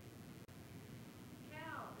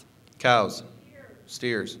 Cows.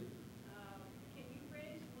 Steers. Can you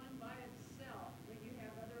raise one by itself when you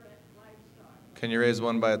have other livestock? Can you raise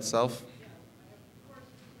one by itself?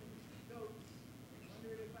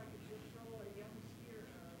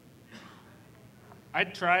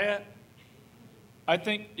 I'd try it. I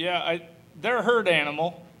think, yeah, they're a herd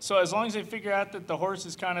animal. So as long as they figure out that the horse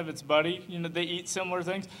is kind of its buddy, you know, they eat similar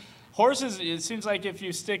things. Horses, it seems like if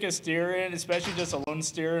you stick a steer in, especially just a lone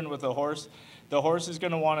steer in with a horse, the horse is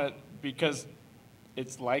going to want to, because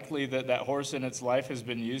it's likely that that horse in its life has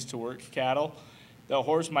been used to work cattle. The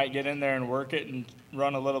horse might get in there and work it and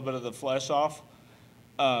run a little bit of the flesh off.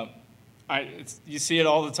 You see it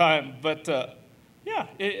all the time, but yeah,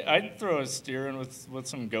 I'd throw a steer in with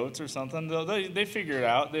some goats or something. They figure it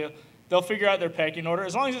out. They'll figure out their pecking order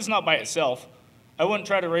as long as it's not by itself. I wouldn't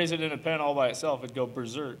try to raise it in a pen all by itself. It'd go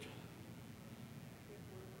berserk.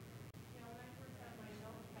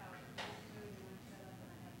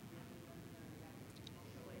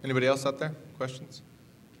 Anybody else out there? Questions?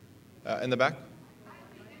 In the back?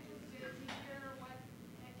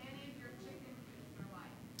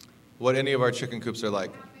 What any of our chicken coops are like.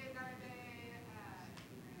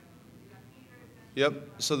 Yep.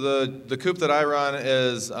 So the coop that I run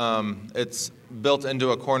is it's built into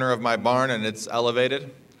a corner of my barn and it's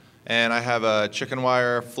elevated, and I have a chicken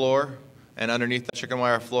wire floor, and underneath the chicken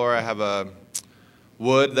wire floor I have a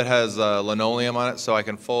wood that has linoleum on it, so I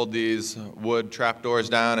can fold these wood trapdoors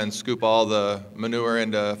down and scoop all the manure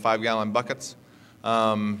into 5-gallon buckets.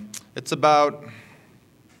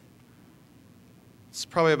 It's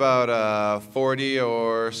probably about 40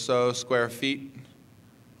 or so square feet,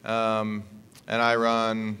 and I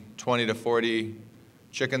run 20 to 40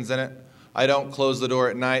 chickens in it. I don't close the door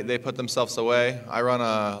at night. They put themselves away. I run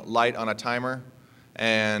a light on a timer,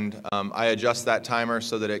 and I adjust that timer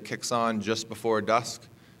so that it kicks on just before dusk,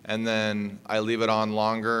 and then I leave it on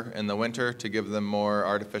longer in the winter to give them more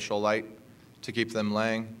artificial light to keep them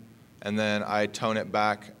laying, and then I tone it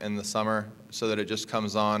back in the summer so that it just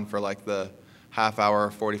comes on for like the half hour,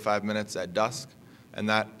 45 minutes at dusk, and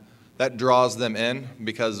that draws them in,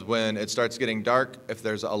 because when it starts getting dark, if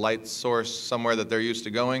there's a light source somewhere that they're used to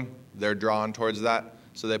going, they're drawn towards that,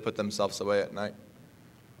 so they put themselves away at night.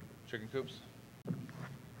 Chicken coops?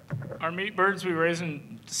 Our meat birds, we raise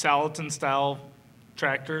in Salatin-style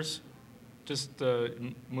tractors, just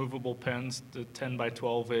movable pens, the 10 by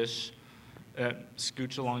 12-ish, that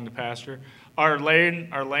scooch along the pasture. Our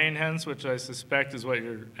laying hens, which I suspect is what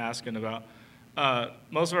you're asking about,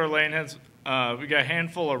 most of our laying hens, we got a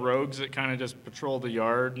handful of rogues that kind of just patrol the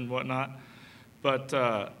yard and whatnot, but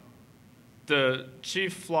the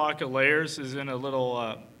chief flock of layers is in a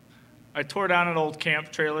little, I tore down an old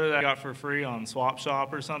camp trailer that I got for free on Swap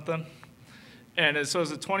Shop or something. And so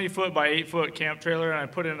it's a 20-foot by 8-foot camp trailer, and I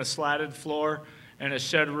put in a slatted floor and a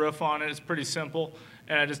shed roof on it. It's pretty simple.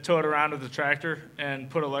 And I just tow it around with the tractor and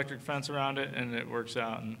put electric fence around it, and it works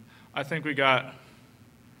out. And I think we got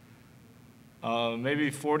maybe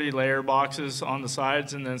 40 layer boxes on the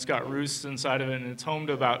sides, and then it's got roosts inside of it, and it's home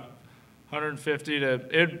to about 150 to,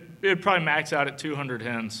 it'd probably max out at 200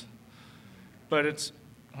 hens. But it's,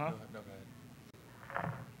 huh? No, go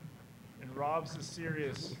ahead. And Rob's is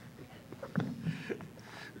serious. How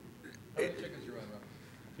many chickens you run, Rob?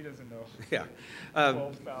 He doesn't know. Yeah.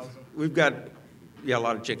 12,000. We've got, a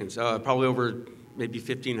lot of chickens, probably over maybe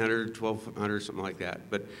 1,500, 1,200, something like that.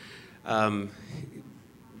 But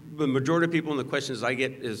the majority of people, and the questions I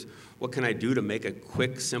get is, what can I do to make a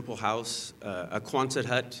quick, simple house? A Quonset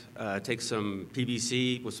hut, take some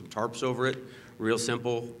PVC with some tarps over it, real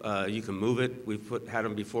simple. You can move it. We've had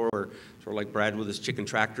them before, where, sort of like Brad with his chicken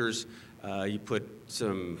tractors. You put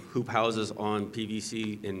some hoop houses on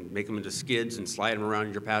PVC and make them into skids and slide them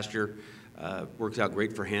around your pasture. Works out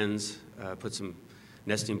great for hens. Put some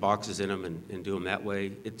nesting boxes in them and do them that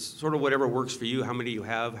way. It's sort of whatever works for you, how many you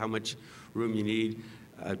have, how much room you need.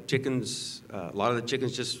 Chickens, a lot of the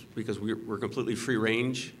chickens, just because we're completely free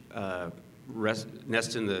range,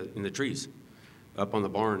 nest in the trees, up on the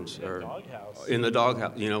barns, or in the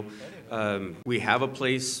doghouse. You know, we have a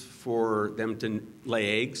place for them to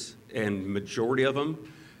lay eggs, and majority of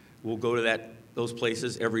them will go to those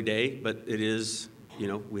places every day. But it is, you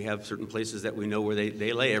know, we have certain places that we know where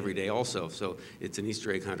they lay every day also. So it's an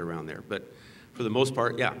Easter egg hunt around there. But for the most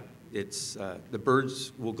part, yeah. It's the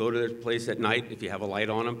birds will go to their place at night if you have a light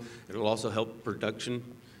on them. It'll also help production.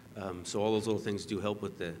 So all those little things do help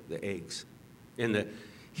with the eggs. And the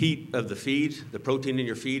heat of the feed, the protein in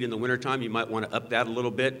your feed in the wintertime, you might want to up that a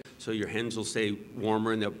little bit so your hens will stay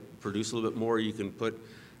warmer and they'll produce a little bit more. You can put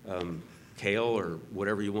kale or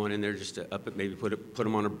whatever you want in there just to up it. Maybe put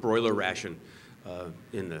them on a broiler ration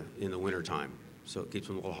in the wintertime, so it keeps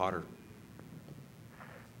them a little hotter.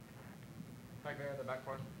 Back there in the back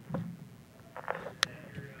corner.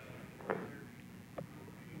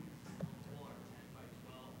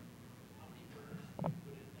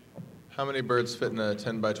 How many birds fit in a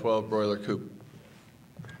 10 by 12 broiler coop?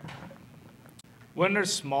 When they're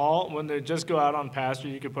small, when they just go out on pasture,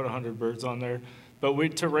 you could put 100 birds on there.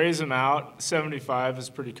 But to raise them out, 75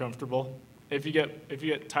 is pretty comfortable. If you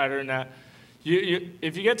get tighter than that,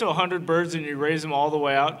 if you get to 100 birds and you raise them all the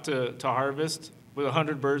way out to harvest with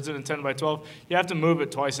 100 birds in a 10 by 12, you have to move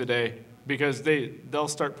it twice a day because they'll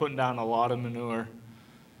start putting down a lot of manure.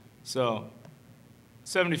 So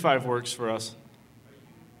 75 works for us.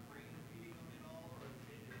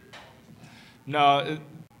 No,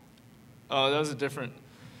 that was a different.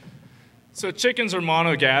 So chickens are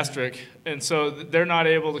monogastric, and so they're not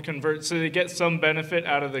able to convert. So they get some benefit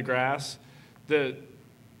out of the grass. They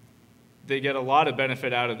get a lot of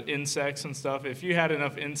benefit out of insects and stuff. If you had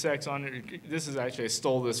enough insects on it, this is actually, I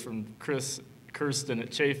stole this from Kirsten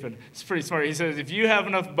at Chafin. It's pretty smart. He says, if you have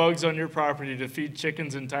enough bugs on your property to feed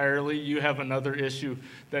chickens entirely, you have another issue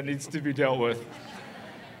that needs to be dealt with.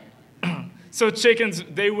 So chickens,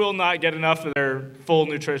 they will not get enough of their full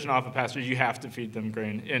nutrition off of pasture. You have to feed them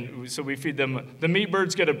grain. And so we feed them. The meat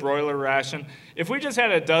birds get a broiler ration. If we just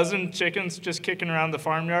had a dozen chickens just kicking around the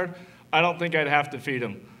farmyard, I don't think I'd have to feed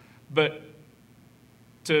them. But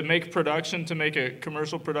to make a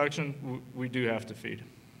commercial production, we do have to feed.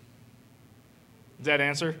 Does that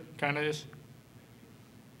answer, kind of ish?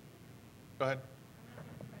 Go ahead.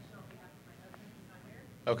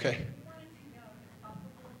 Okay.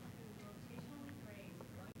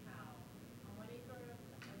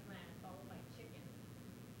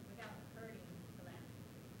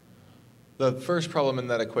 The first problem in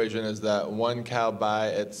that equation is that one cow by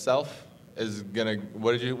itself is gonna,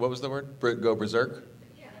 what was the word? Go berserk?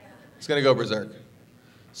 It's gonna go berserk.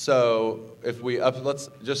 So if let's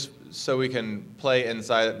just, so we can play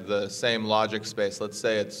inside the same logic space, let's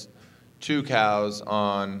say it's 2 cows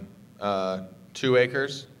on 2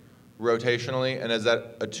 acres rotationally, and is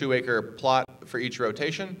that a 2-acre plot for each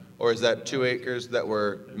rotation, or is that 2 acres that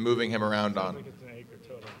we're moving him around on? I think it's an acre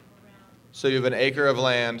total. So you have an acre of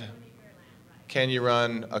land. Can you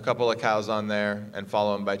run a couple of cows on there and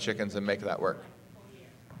follow them by chickens and make that work?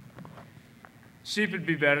 Sheep would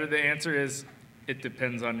be better. The answer is it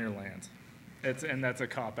depends on your land. And that's a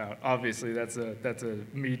cop-out. Obviously, that's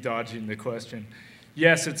me dodging the question.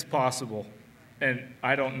 Yes, it's possible. And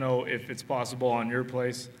I don't know if it's possible on your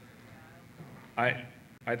place. I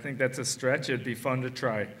think that's a stretch. It'd be fun to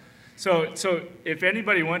try. So if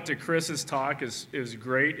anybody went to Chris's talk, it was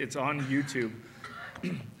great. It's on YouTube.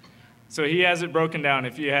 So he has it broken down.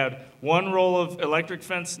 If you had 1 roll of electric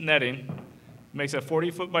fence netting, makes a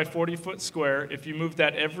 40-foot by 40-foot square. If you moved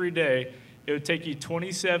that every day, it would take you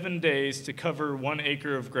 27 days to cover 1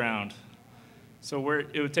 acre of ground. So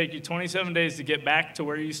it would take you 27 days to get back to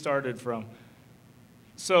where you started from.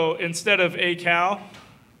 So instead of a cow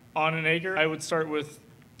on an acre, I would start with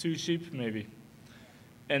 2 sheep maybe.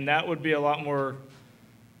 And that would be a lot more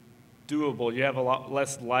doable. You have a lot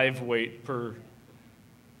less live weight per,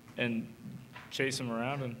 and chase them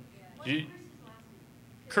around. And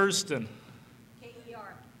Kirsten.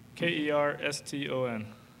 K-E-R. K-E-R-S-T-O-N.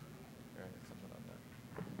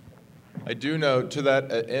 I do know, to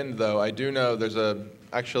that end though, I do know there's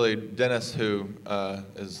actually Dennis, who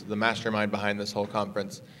is the mastermind behind this whole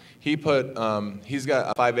conference. He's got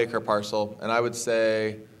a 5-acre parcel, and I would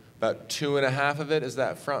say about 2.5 of it is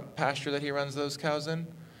that front pasture that he runs those cows in.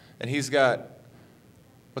 And he's got,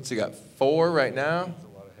 what's he got, 4 right now? That's a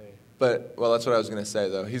lot of hay. But, well, that's what I was going to say,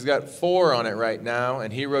 though. He's got 4 on it right now,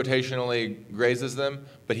 and he rotationally grazes them,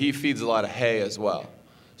 but he feeds a lot of hay as well.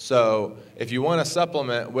 So if you want to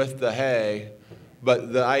supplement with the hay,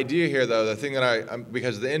 but the idea here, though, the thing that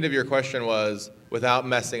because the end of your question was without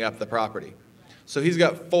messing up the property. So he's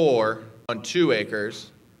got 4 on 2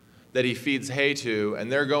 acres that he feeds hay to, and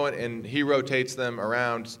they're going, and he rotates them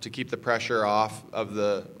around to keep the pressure off of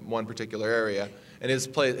the one particular area. And his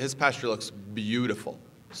pasture looks beautiful.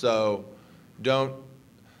 So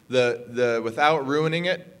without ruining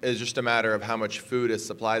it is just a matter of how much food is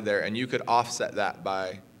supplied there, and you could offset that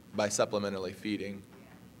by supplementally feeding.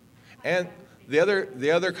 And the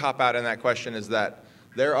other cop-out in that question is that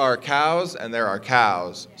there are cows and there are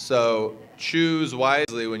cows. So choose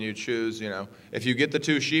wisely when you choose, if you get the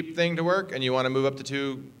 2 sheep thing to work and you want to move up to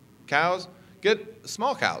 2 cows, get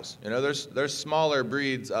small cows. There's smaller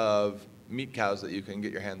breeds of meat cows that you can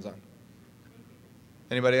get your hands on.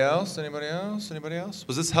 Anybody else? Anybody else? Anybody else?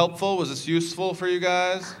 Was this helpful? Was this useful for you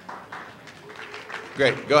guys?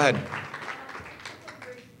 Great, go ahead.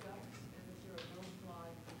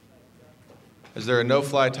 Is there a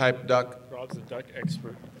no-fly type duck? Rob's a duck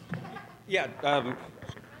expert. Yeah,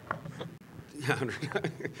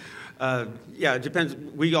 Yeah, it depends.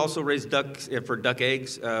 We also raise ducks for duck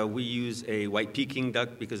eggs. We use a white Peking duck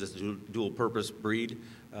because it's a dual-purpose breed.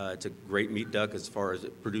 It's a great meat duck as far as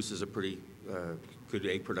it produces a pretty good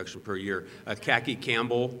egg production per year. A khaki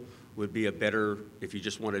Campbell would be a better if you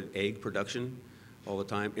just wanted egg production all the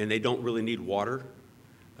time. And they don't really need water,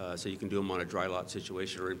 so you can do them on a dry lot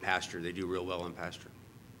situation or in pasture. They do real well in pasture.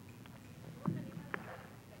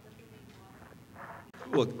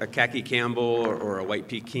 Well, a khaki Campbell or a white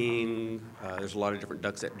Peking, there's a lot of different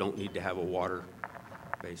ducks that don't need to have a water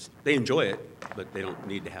base. They enjoy it, but they don't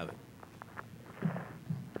need to have it.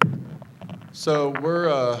 So we're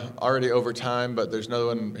already over time, but there's no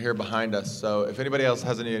one here behind us. So if anybody else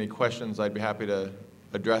has any questions, I'd be happy to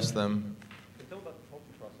address them.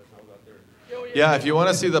 Yeah, if you want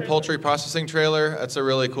to see the poultry processing trailer, that's a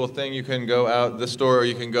really cool thing. You can go out this door, or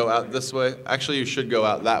you can go out this way. Actually, you should go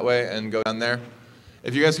out that way and go down there.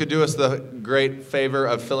 If you guys could do us the great favor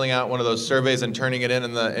of filling out one of those surveys and turning it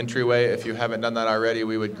in the entryway, if you haven't done that already,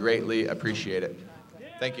 we would greatly appreciate it.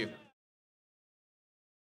 Thank you.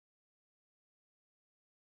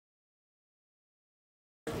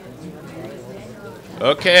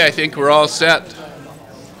 Okay, I think we're all set.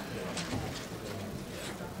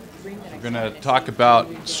 We're going to talk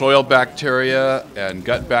about soil bacteria and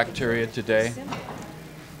gut bacteria today.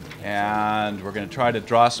 And we're going to try to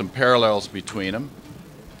draw some parallels between them.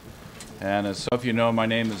 And as some of you know, my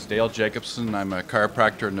name is Dale Jacobson. I'm a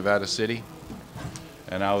chiropractor in Nevada City.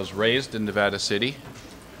 And I was raised in Nevada City.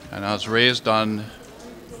 And I was raised on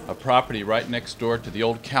a property right next door to the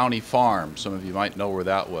old county farm. Some of you might know where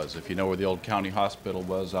that was. If you know where the old county hospital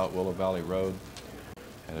was out Willow Valley Road.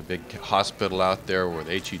 Had a big hospital out there where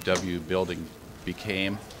the HEW building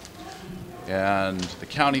became. And the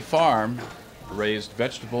county farm raised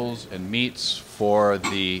vegetables and meats for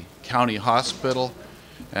the county hospital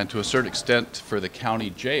and to a certain extent for the county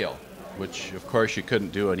jail, which of course you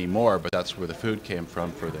couldn't do anymore, but that's where the food came from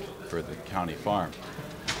for the county farm.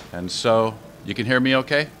 And so, you can hear me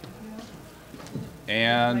okay?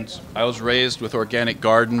 And I was raised with organic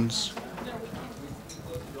gardens.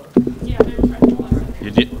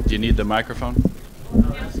 Do you need the microphone?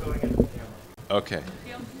 Okay.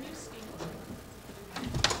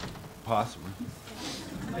 Possibly.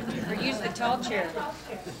 Or use the tall chair. Oh,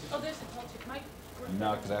 there's a tall chair. Mike.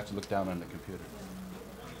 No, because I have to look down on the computer.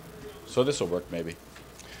 So this will work maybe.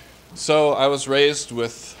 So I was raised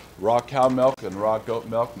with raw cow milk and raw goat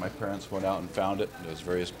milk. My parents went out and found it. There's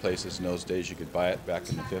various places in those days you could buy it back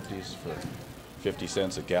in the 50s for 50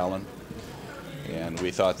 cents a gallon. And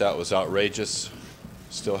we thought that was outrageous.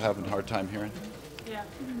 Still having a hard time hearing? Yeah.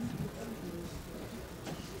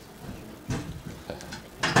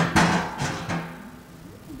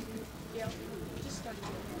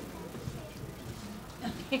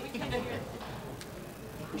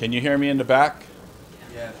 Can you hear me in the back?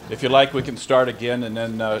 Yeah. If you like, we can start again and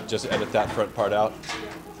then just edit that front part out.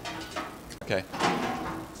 Okay.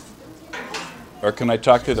 Or can I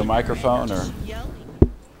talk through the microphone, or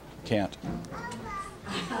can't?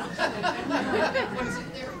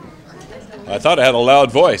 I thought I had a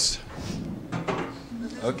loud voice.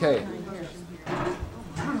 Okay.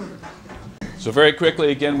 So very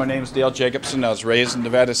quickly again, my name is Dale Jacobson. I was raised in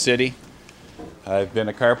Nevada City. I've been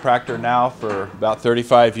a chiropractor now for about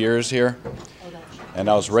 35 years here. And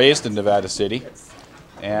I was raised in Nevada City.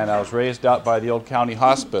 And I was raised out by the old county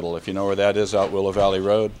hospital, if you know where that is, out Willow Valley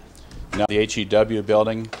Road. Now the HEW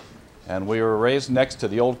building. And we were raised next to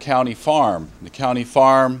the old county farm. The county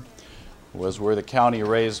farm was where the county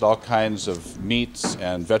raised all kinds of meats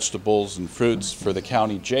and vegetables and fruits for the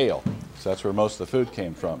county jail. So that's where most of the food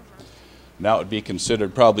came from. Now it would be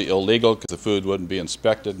considered probably illegal because the food wouldn't be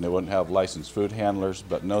inspected and they wouldn't have licensed food handlers,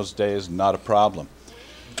 but in those days, not a problem.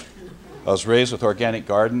 I was raised with organic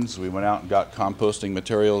gardens. We went out and got composting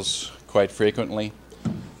materials quite frequently.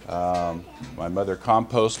 My mother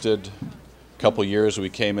composted. A couple years we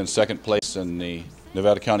came in second place in the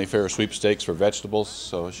Nevada County Fair sweepstakes for vegetables,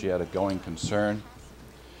 so she had a going concern.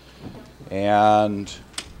 And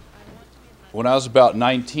when I was about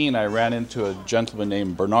 19, I ran into a gentleman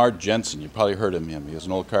named Bernard Jensen. You probably heard of him. He was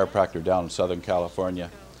an old chiropractor down in Southern California.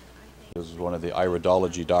 He was one of the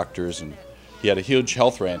iridology doctors, and he had a huge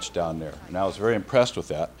health ranch down there. And I was very impressed with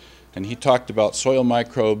that. And he talked about soil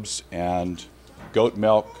microbes and goat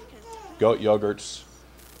milk, goat yogurts.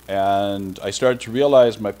 And I started to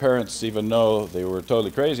realize my parents, even though they were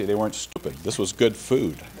totally crazy, they weren't stupid. This was good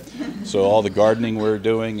food. So all the gardening we were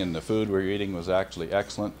doing and the food we were eating was actually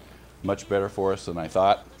excellent. Much better for us than I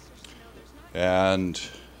thought. And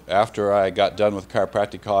after I got done with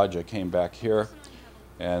chiropractic college, I came back here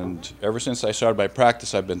And ever since I started my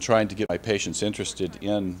practice, I've been trying to get my patients interested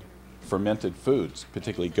in fermented foods,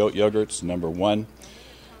 particularly goat yogurt's number one.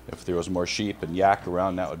 If there was more sheep and yak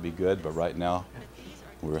around, that would be good, but right now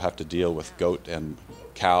we have to deal with goat and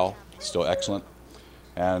cow, still excellent.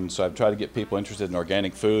 And so I've tried to get people interested in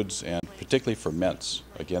organic foods and particularly ferments,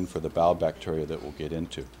 again for the bowel bacteria that we'll get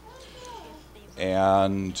into.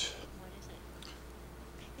 And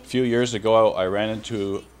a few years ago I ran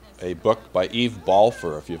into a book by Eve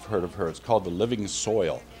Balfour, if you've heard of her. It's called The Living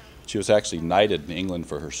Soil. She was actually knighted in England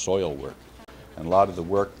for her soil work. And a lot of the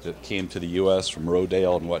work that came to the U.S. from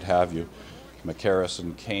Rodale and what have you,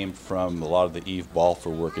 McCarrison, came from a lot of the Eve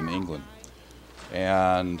Balfour work in England.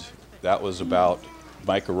 And that was about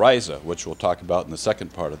mycorrhiza, which we'll talk about in the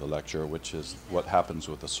second part of the lecture, which is what happens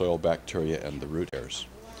with the soil bacteria and the root hairs.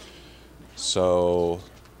 So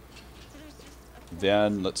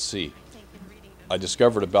then, let's see. I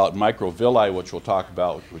discovered about microvilli, which we'll talk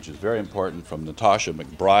about, which is very important, from Natasha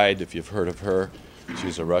McBride, if you've heard of her.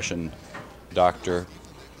 She's a Russian doctor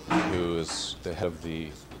who is the head of the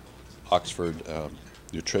Oxford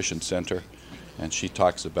Nutrition Center, and she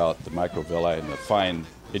talks about the microvilli and the fine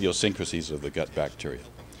idiosyncrasies of the gut bacteria.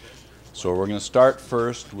 So we're going to start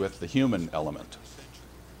first with the human element.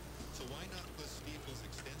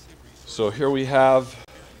 So here we have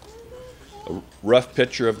a rough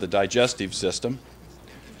picture of the digestive system.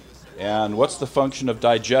 And what's the function of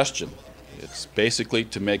digestion? It's basically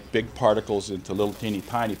to make big particles into little teeny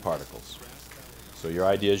tiny particles. So your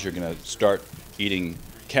idea is you're going to start eating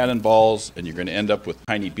cannonballs and you're going to end up with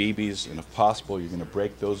tiny BBs, and if possible you're going to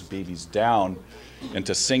break those BBs down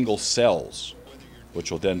into single cells, which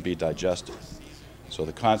will then be digested. So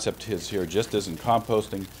the concept is here, just as in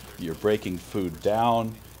composting, you're breaking food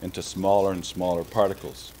down into smaller and smaller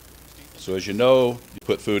particles. So as you know, you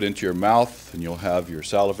put food into your mouth and you'll have your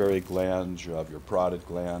salivary glands, you'll have your parotid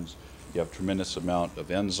glands, you have a tremendous amount of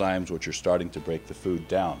enzymes which are starting to break the food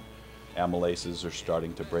down. Amylases are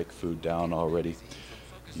starting to break food down already,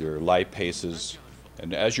 your lipases.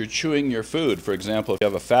 And as you're chewing your food, for example, if you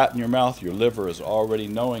have a fat in your mouth, your liver is already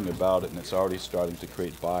knowing about it and it's already starting to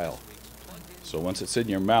create bile. So once it's in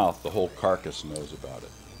your mouth, the whole carcass knows about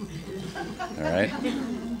it. All right?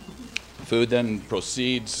 Food then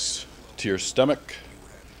proceeds to your stomach,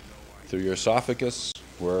 through your esophagus,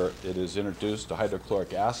 where it is introduced to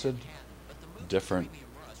hydrochloric acid, different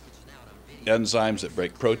enzymes that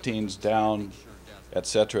break proteins down,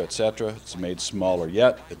 etc., etc. It's made smaller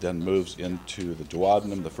yet. It then moves into the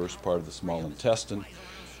duodenum, the first part of the small intestine,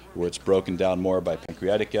 where it's broken down more by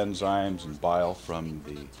pancreatic enzymes and bile from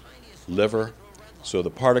the liver. So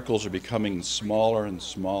the particles are becoming smaller and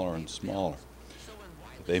smaller and smaller.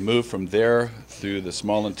 They move from there through the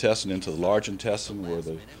small intestine into the large intestine, where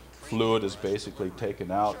the fluid is basically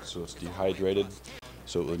taken out, so it's dehydrated.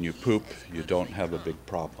 So when you poop, you don't have a big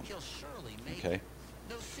problem. Okay?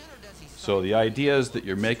 So the idea is that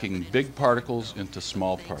you're making big particles into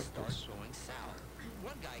small particles.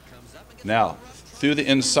 Now, through the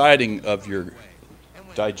insiding of your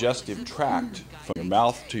digestive tract, from your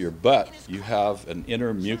mouth to your butt, you have an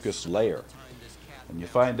inner mucus layer. And you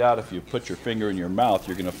find out if you put your finger in your mouth,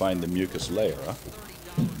 you're going to find the mucus layer. Huh?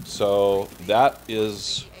 So that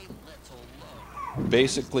is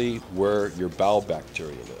basically where your bowel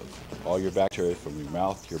bacteria live. All your bacteria from your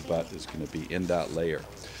mouth to your butt is going to be in that layer.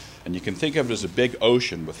 And you can think of it as a big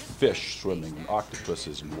ocean with fish swimming, and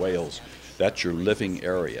octopuses and whales. That's your living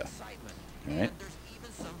area. All right?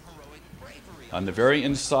 On the very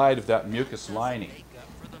inside of that mucus lining,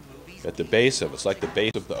 at the base of it, it's like the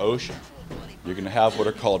base of the ocean, you're going to have what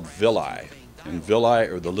are called villi. And villi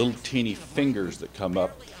are the little teeny fingers that come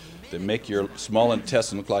up that make your small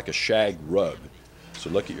intestine look like a shag rug.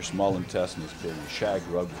 So look at your small intestine as being a shag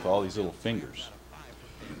rug with all these little fingers.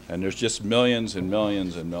 And there's just millions and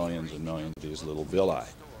millions and millions and millions of these little villi.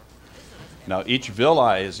 Now each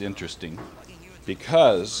villi is interesting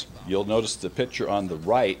because you'll notice the picture on the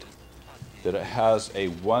right that it has a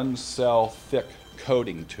one-cell thick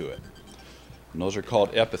coating to it. And those are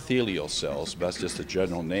called epithelial cells, but that's just a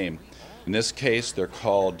general name. In this case, they're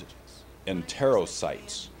called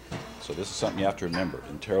enterocytes. So this is something you have to remember,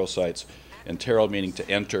 enterocytes. Entero meaning to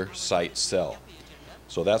enter, cyte, cell.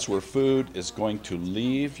 So that's where food is going to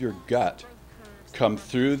leave your gut, come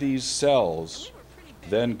through these cells,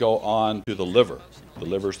 then go on to the liver. The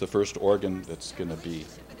liver is the first organ that's going to be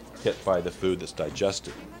hit by the food that's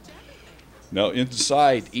digested. Now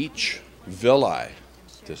inside each villi,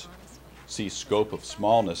 to see scope of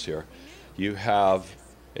smallness here, you have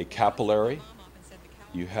a capillary,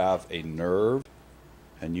 you have a nerve,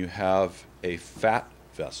 and you have a fat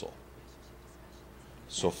vessel.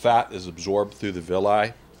 So fat is absorbed through the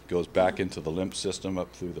villi, goes back into the lymph system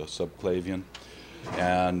up through the subclavian,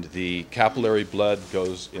 and the capillary blood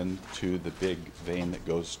goes into the big vein that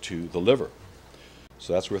goes to the liver.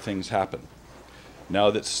 So that's where things happen.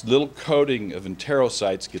 Now this little coating of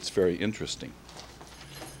enterocytes gets very interesting,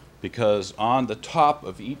 because on the top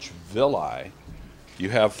of each villi you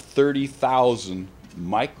have 30,000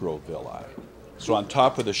 microvilli. So on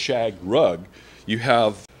top of the shag rug you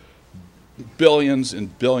have billions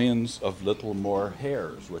and billions of little more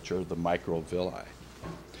hairs, which are the microvilli.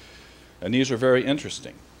 And these are very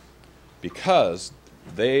interesting because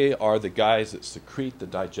they are the guys that secrete the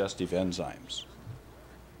digestive enzymes.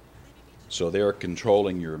 So they're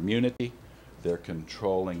controlling your immunity, they're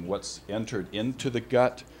controlling what's entered into the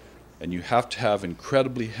gut, and you have to have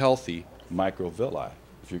incredibly healthy microvilli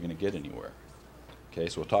if you're going to get anywhere. Okay,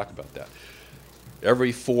 so we'll talk about that.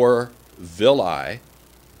 Every 4 villi,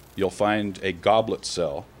 you'll find a goblet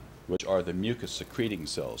cell, which are the mucus secreting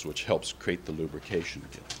cells, which helps create the lubrication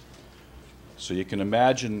again. So you can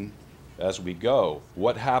imagine as we go,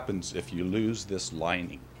 what happens if you lose this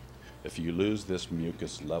lining, if you lose this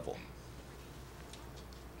mucus level.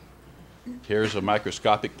 Here's a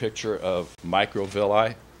microscopic picture of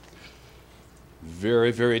microvilli.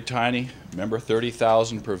 Very, very tiny. Remember,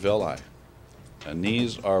 30,000 per villi. And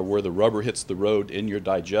these are where the rubber hits the road in your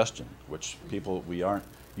digestion, which we aren't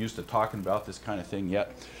used to talking about this kind of thing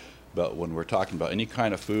yet. But when we're talking about any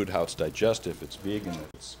kind of food, how it's digested, if it's vegan, if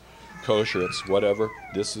it's kosher, it's whatever,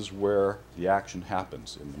 this is where the action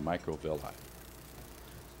happens, in the microvilli.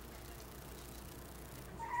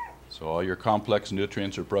 So all your complex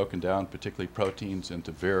nutrients are broken down, particularly proteins,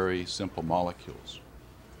 into very simple molecules.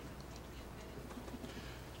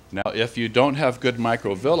 Now, if you don't have good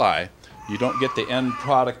microvilli, you don't get the end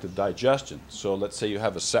product of digestion. So let's say you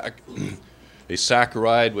have a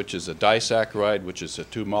saccharide, which is a disaccharide, which is a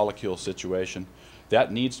 2-molecule situation.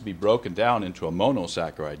 That needs to be broken down into a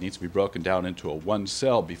monosaccharide. It needs to be broken down into a 1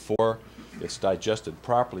 cell before it's digested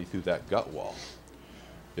properly through that gut wall.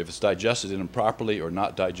 If it's digested improperly or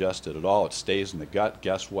not digested at all, it stays in the gut.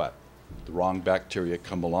 Guess what? The wrong bacteria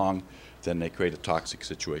come along, then they create a toxic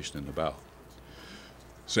situation in the bowel.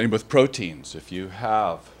 Same with proteins. If you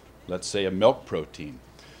have, let's say, a milk protein,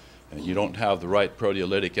 and you don't have the right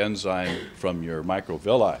proteolytic enzyme from your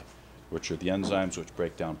microvilli, which are the enzymes which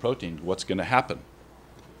break down protein, what's going to happen?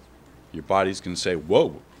 Your body's going to say,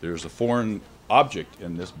 whoa, there's a foreign object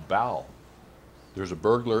in this bowel. There's a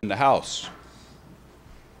burglar in the house.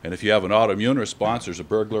 And if you have an autoimmune response, there's a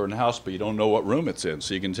burglar in the house, but you don't know what room it's in.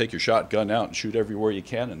 So you can take your shotgun out and shoot everywhere you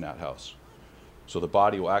can in that house. So the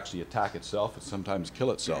body will actually attack itself and sometimes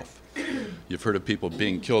kill itself. You've heard of people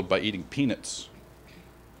being killed by eating peanuts.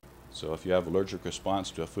 So if you have allergic response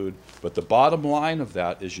to a food, but the bottom line of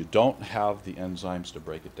that is you don't have the enzymes to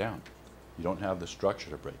break it down. You don't have the structure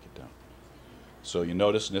to break it down. So you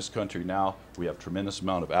notice in this country now we have tremendous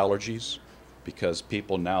amount of allergies because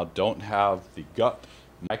people now don't have the gut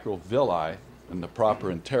microvilli and the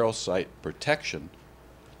proper enterocyte protection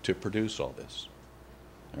to produce all this.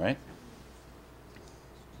 All right?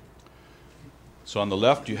 So on the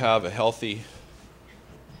left you have a healthy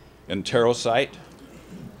enterocyte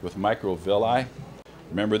with microvilli.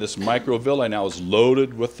 Remember, this microvilli now is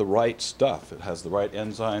loaded with the right stuff. It has the right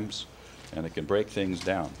enzymes and it can break things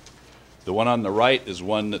down. The one on the right is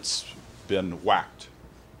one that's been whacked.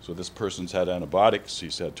 So this person's had antibiotics,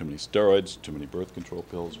 he's had too many steroids, too many birth control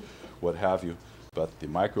pills, what have you. But the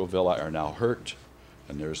microvilli are now hurt,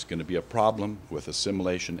 and there's going to be a problem with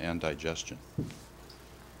assimilation and digestion.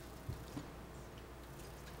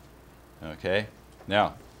 Okay?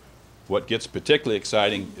 Now, what gets particularly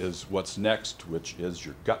exciting is what's next, which is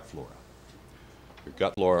your gut flora. Your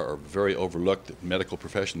gut flora are very overlooked. The medical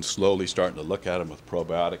profession's slowly starting to look at them with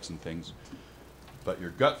probiotics and things. But your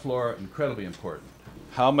gut flora, incredibly important.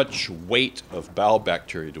 How much weight of bowel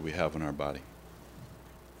bacteria do we have in our body?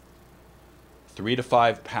 3 to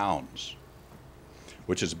 5 pounds,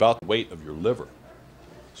 which is about the weight of your liver.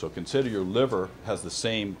 So consider your liver has the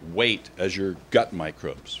same weight as your gut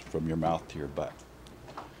microbes from your mouth to your butt.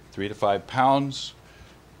 3 to 5 pounds.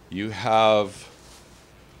 You have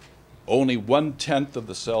only 1/10 of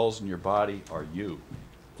the cells in your body are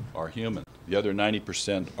human. The other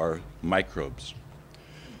 90% are microbes.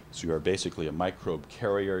 So you are basically a microbe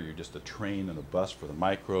carrier. You're just a train and a bus for the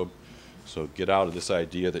microbe. So get out of this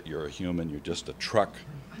idea that you're a human. You're just a truck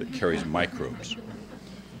that carries microbes.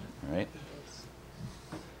 All right?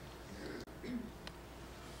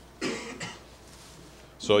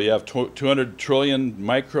 So you have 200 trillion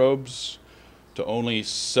microbes to only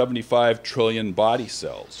 75 trillion body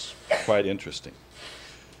cells. Quite interesting.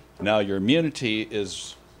 Now, your immunity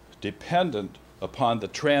is dependent upon the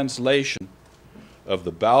translation of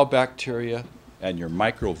the bowel bacteria and your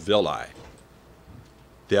microvilli.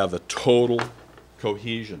 They have a total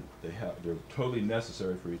cohesion. They're totally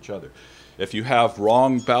necessary for each other. If you have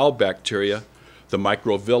wrong bowel bacteria, the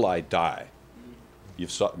microvilli die.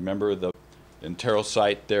 Remember the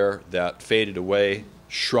enterocyte there that faded away,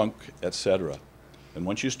 shrunk, etc. And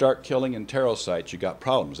once you start killing enterocytes, you got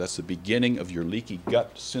problems. That's the beginning of your leaky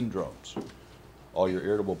gut syndromes. All your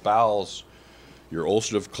irritable bowels, your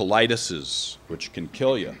ulcerative colitis, which can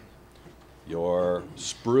kill you, your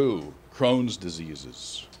sprue, Crohn's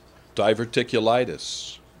diseases,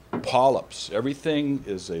 diverticulitis, polyps. Everything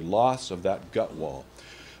is a loss of that gut wall.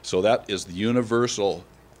 So that is the universal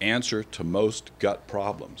answer to most gut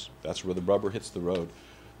problems. That's where the rubber hits the road,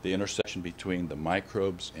 the intersection between the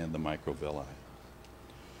microbes and the microvilli.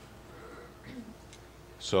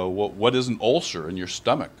 So what is an ulcer in your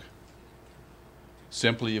stomach?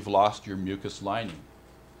 Simply you've lost your mucus lining.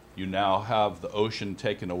 You now have the ocean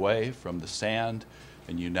taken away from the sand,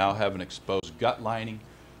 and you now have an exposed gut lining.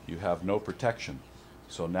 You have no protection.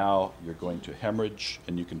 So now you're going to hemorrhage,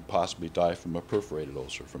 and you can possibly die from a perforated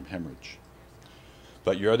ulcer from hemorrhage.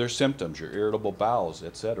 But your other symptoms, your irritable bowels,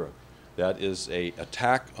 etc., that is an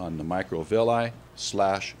attack on the microvilli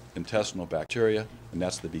 / intestinal bacteria, and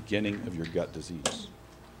that's the beginning of your gut disease.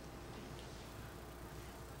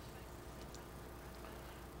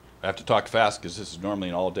 I have to talk fast because this is normally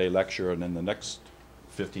an all-day lecture, and then the next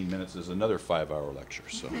 15 minutes is another 5-hour lecture,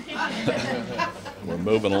 so we're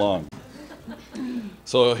moving along.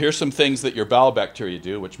 So here's some things that your bowel bacteria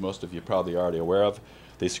do, which most of you probably already aware of.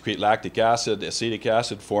 They secrete lactic acid, acetic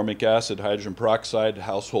acid, formic acid, hydrogen peroxide,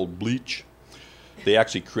 household bleach. They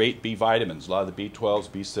actually create B vitamins. A lot of the B12s,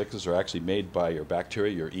 B6s are actually made by your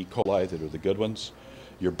bacteria, your E. coli that are the good ones.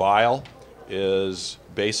 Your bile is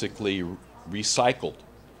basically recycled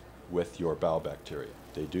with your bowel bacteria.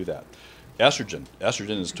 They do that. Estrogen.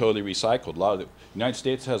 Estrogen is totally recycled. A lot of the United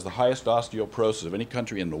States has the highest osteoporosis of any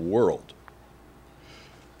country in the world.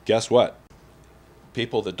 Guess what?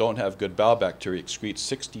 People that don't have good bowel bacteria excrete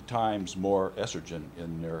 60 times more estrogen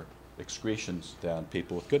in their excretions than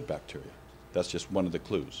people with good bacteria. That's just one of the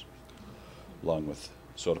clues, along with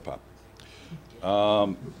soda pop.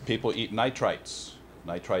 People eat nitrites.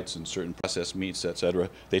 Nitrites in certain processed meats, etc.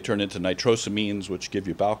 They turn into nitrosamines, which give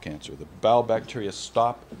you bowel cancer. The bowel bacteria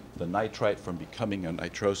stop the nitrite from becoming a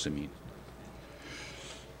nitrosamine.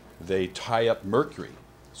 They tie up mercury.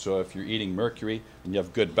 So if you're eating mercury and you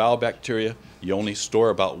have good bowel bacteria, you only store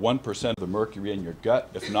about 1% of the mercury in your gut.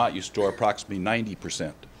 If not, you store approximately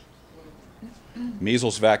 90%.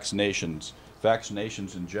 Measles vaccinations.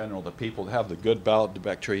 Vaccinations in general, the people that have the good bowel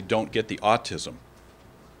bacteria don't get the autism.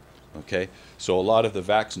 Okay, so a lot of the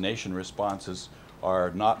vaccination responses are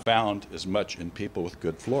not found as much in people with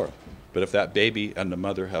good flora. But if that baby and the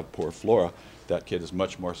mother have poor flora, that kid is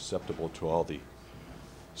much more susceptible to all the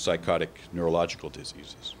psychotic neurological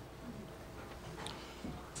diseases.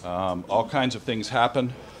 All kinds of things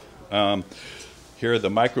happen. Here the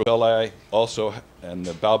microvilli also and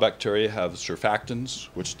the bowel bacteria have surfactants,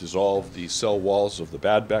 which dissolve the cell walls of the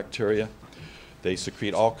bad bacteria. They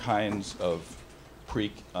secrete all kinds of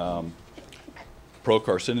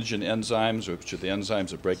procarcinogen enzymes, which are the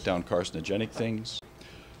enzymes that break down carcinogenic things.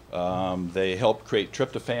 They help create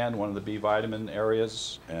tryptophan, one of the B vitamin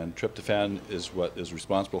areas, and tryptophan is what is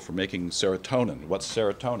responsible for making serotonin. What's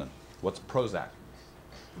serotonin? What's Prozac?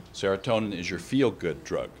 Serotonin is your feel-good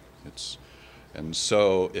drug. And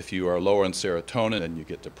so if you are lower in serotonin, and you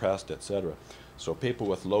get depressed, etc. So people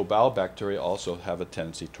with low bowel bacteria also have a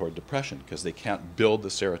tendency toward depression because they can't build the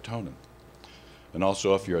serotonin. And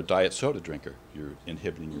also, if you're a diet soda drinker, you're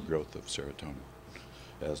inhibiting your growth of serotonin,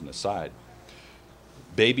 as an aside.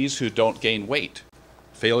 Babies who don't gain weight,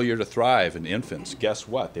 failure to thrive in infants, guess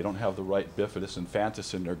what? They don't have the right bifidus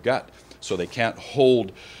infantis in their gut, so they can't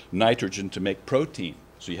hold nitrogen to make protein.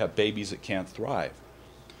 So you have babies that can't thrive.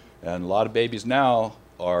 And a lot of babies now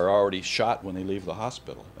are already shot when they leave the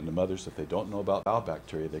hospital. And the mothers, if they don't know about bowel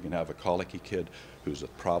bacteria, they can have a colicky kid who's a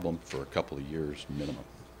problem for a couple of years minimum.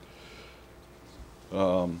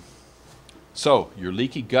 So your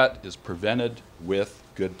leaky gut is prevented with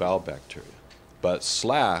good bowel bacteria, but /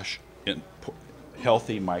 in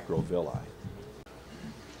healthy microvilli.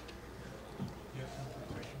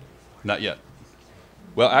 Not yet.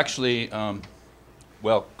 Well, actually,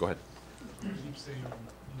 well, go ahead. You keep saying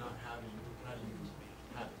not having, how do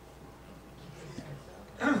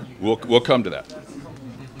you have? We'll come to that.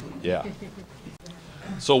 Yeah.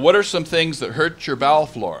 So what are some things that hurt your bowel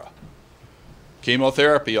flora?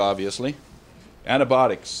 Chemotherapy, obviously.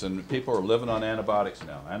 Antibiotics, and people are living on antibiotics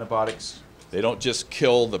now. Antibiotics, they don't just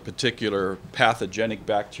kill the particular pathogenic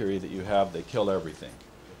bacteria that you have, they kill everything.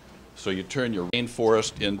 So you turn your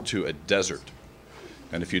rainforest into a desert.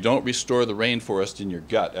 And if you don't restore the rainforest in your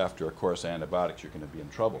gut after a course of antibiotics, you're going to be in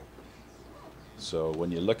trouble. So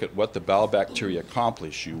when you look at what the bowel bacteria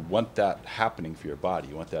accomplish, you want that happening for your body.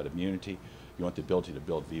 You want that immunity, you want the ability to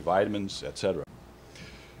build B vitamins, etc.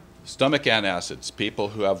 Stomach antacids, people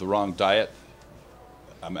who have the wrong diet,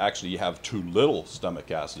 actually you have too little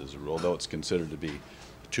stomach acid as a rule, though it's considered to be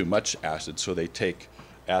too much acid, so they take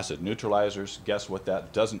acid neutralizers. Guess what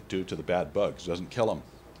that doesn't do to the bad bugs? It doesn't kill them.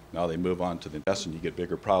 Now they move on to the intestine, you get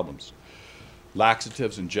bigger problems.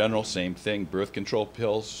 Laxatives in general, same thing, birth control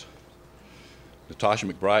pills. Natasha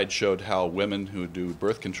McBride showed how women who do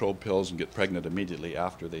birth control pills and get pregnant immediately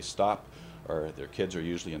after they stop, or their kids are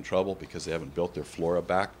usually in trouble because they haven't built their flora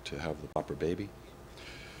back to have the proper baby.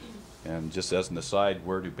 And just as an aside,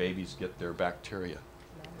 where do babies get their bacteria?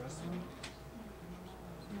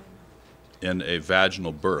 In a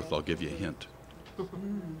vaginal birth, I'll give you a hint. And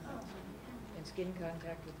skin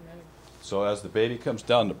contact with milk. So as the baby comes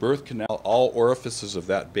down the birth canal, all orifices of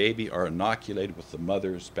that baby are inoculated with the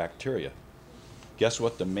mother's bacteria. Guess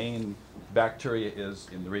what the main bacteria is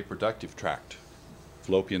in the reproductive tract?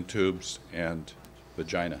 Fallopian tubes and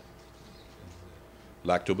vagina.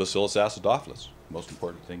 Lactobacillus acidophilus, most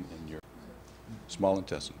important thing in your small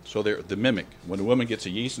intestine. So they're the mimic. When a woman gets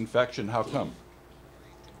a yeast infection, how come?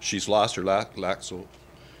 She's lost her Lactobacillus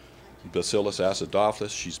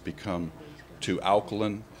acidophilus, she's become too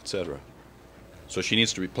alkaline, etc. So she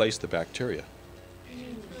needs to replace the bacteria.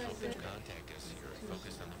 Contact us here at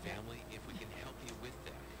Focus on the Family if we can help you with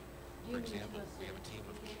that. For example, we have a team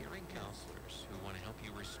of caring counselors who want to help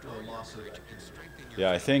you restore your courage and strengthen your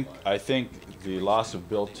Yeah, I think the loss of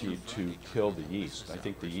ability to kill the yeast. I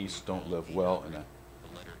think the yeast don't live well in a.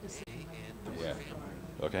 Yeah.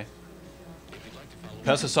 Okay.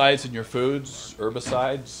 Pesticides in your foods,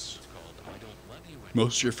 herbicides.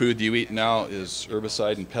 Most of your food you eat now is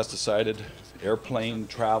herbicide and pesticided. Airplane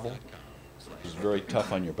travel is very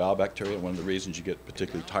tough on your bowel bacteria. One of the reasons you get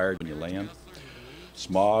particularly tired when you land.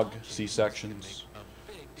 Smog, C-sections.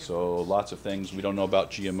 So lots of things. We don't know about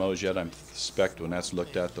GMOs yet. I suspect when that's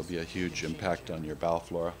looked at, there'll be a huge impact on your bowel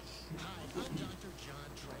flora.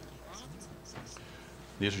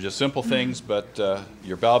 These are just simple things, but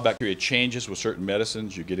your bowel bacteria changes with certain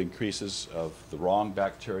medicines. You get increases of the wrong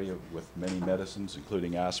bacteria with many medicines,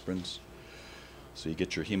 including aspirins. So you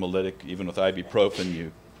get your hemolytic, even with ibuprofen,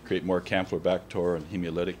 you create more Campylobacter and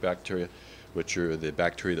hemolytic bacteria, which are the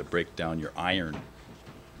bacteria that break down your iron.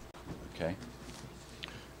 Okay?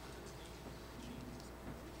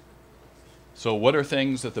 So what are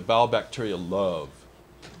things that the bowel bacteria love?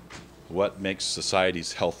 What makes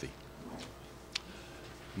societies healthy?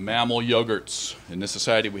 Mammal yogurts. In this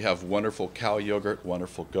society we have wonderful cow yogurt,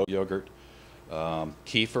 wonderful goat yogurt,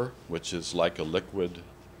 kefir, which is like a liquid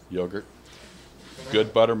yogurt,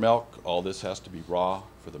 good buttermilk. All this has to be raw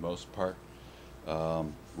for the most part.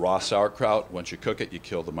 Raw sauerkraut, once you cook it you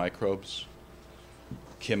kill the microbes.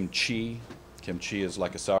 Kimchi. Kimchi is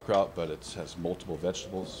like a sauerkraut, but it has multiple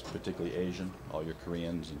vegetables, particularly Asian. All your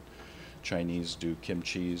Koreans and Chinese do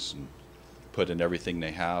kimchis and put in everything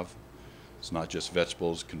they have. It's not just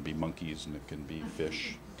vegetables, it can be monkeys and it can be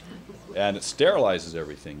fish. And it sterilizes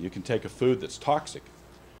everything. You can take a food that's toxic.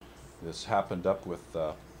 This happened up with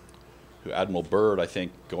Admiral Byrd, I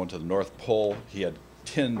think, going to the North Pole. He had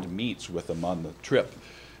tinned meats with him on the trip,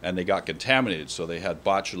 and they got contaminated, so they had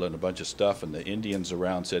botulin and a bunch of stuff, and the Indians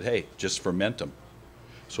around said, hey, just ferment them.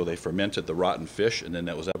 So they fermented the rotten fish, and then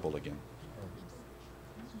that was edible again.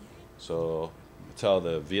 So that's how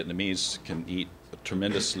the Vietnamese can eat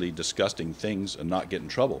tremendously disgusting things and not get in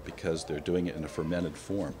trouble, because they're doing it in a fermented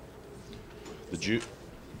form. The Jew.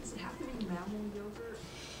 Is it happening mammal yogurt,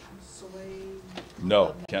 soy?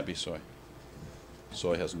 No, can't be soy.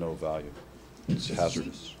 Soy has no value. It's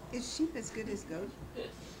hazardous. Is sheep as good as goat?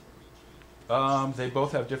 They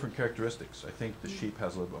both have different characteristics. I think the sheep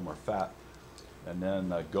has a little bit more fat, and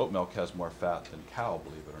then goat milk has more fat than cow,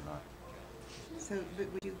 believe it or not. So,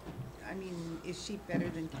 but would you, I mean, is sheep better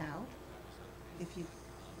than cow? If you.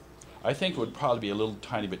 I think it would probably be a little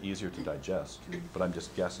tiny bit easier to digest, but I'm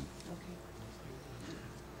just guessing.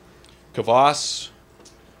 Okay. Kvass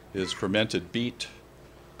is fermented beet.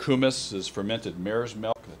 Kumis is fermented mare's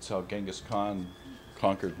milk. That's how Genghis Khan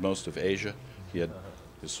conquered most of Asia.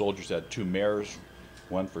 His soldiers had two mares,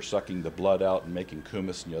 one for sucking the blood out and making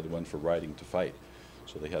kumis, and the other one for riding to fight.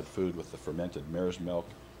 So they had food with the fermented mare's milk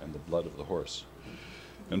and the blood of the horse.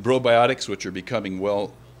 And probiotics, which are becoming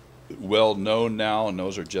well known now, and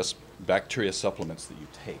those are just bacteria supplements that you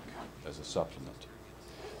take as a supplement.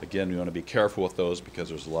 Again, we want to be careful with those because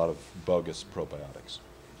there's a lot of bogus probiotics.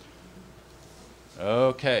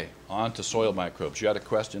 Okay, on to soil microbes. You had a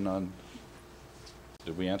question on,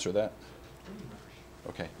 did we answer that?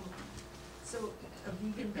 Okay. So a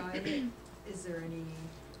vegan diet, is there any,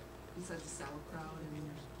 besides the sauerkraut,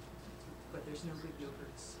 but there's no good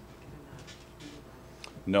yogurts in that vegan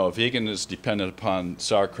diet? No, vegan is dependent upon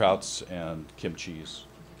sauerkrauts and kimchis.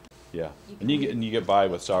 Yeah, and you get by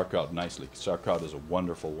with sauerkraut nicely. Sauerkraut is a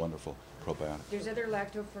wonderful, wonderful probiotic. There's other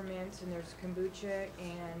lactoferments, and there's kombucha,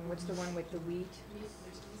 and what's the one with the wheat?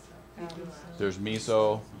 There's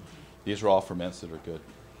miso. These are all ferments that are good.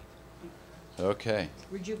 Okay.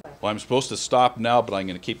 Well, I'm supposed to stop now, but I'm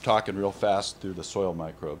going to keep talking real fast through the soil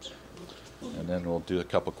microbes. And then we'll do a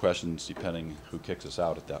couple questions depending who kicks us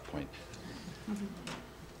out at that point.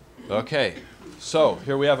 Okay, so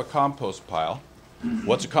here we have a compost pile.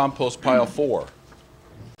 What's a compost pile for?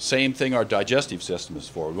 Same thing our digestive system is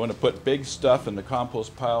for. We want to put big stuff in the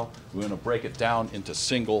compost pile. We want to break it down into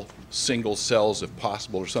single cells if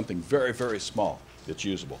possible, or something very, very small that's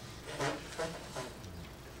usable.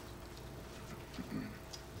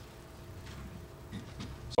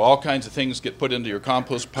 So all kinds of things get put into your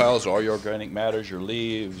compost piles, all your organic matters, your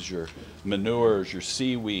leaves, your manures, your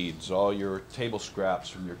seaweeds, all your table scraps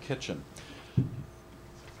from your kitchen.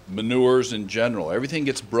 Manures in general, everything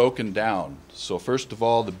gets broken down. So first of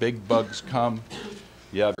all, the big bugs come.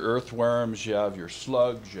 You have earthworms, you have your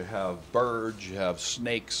slugs, you have birds, you have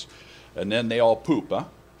snakes, and then they all poop, huh?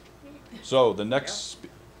 So the next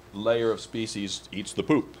layer of species eats the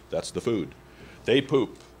poop. That's the food. They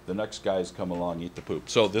poop. The next guys come along, eat the poop.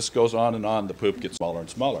 So this goes on and on. The poop gets smaller and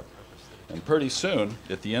smaller. And pretty soon,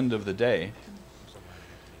 at the end of the day,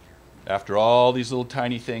 after all these little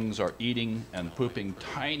tiny things are eating and pooping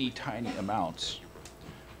tiny, tiny amounts,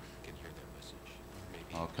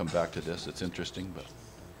 I'll come back to this, it's interesting, but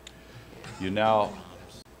you now,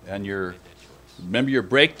 and remember your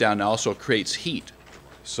breakdown also creates heat.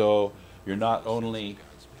 So you're not only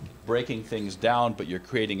breaking things down, but you're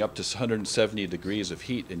creating up to 170 degrees of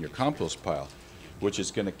heat in your compost pile, which is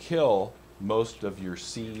going to kill most of your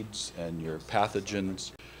seeds and your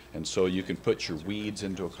pathogens. And so you can put your weeds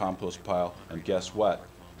into a compost pile, and guess what?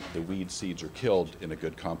 The weed seeds are killed in a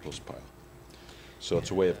good compost pile. So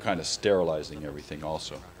it's a way of kind of sterilizing everything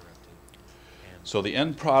also. So the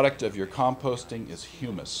end product of your composting is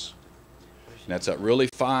humus. And that's that really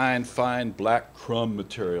fine, fine black crumb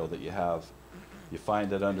material that you have. You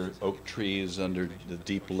find it under oak trees, under the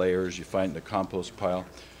deep layers. You find it in the compost pile.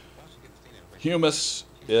 Humus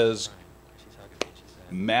is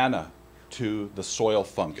manna to the soil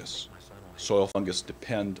fungus. Soil fungus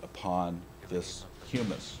depend upon this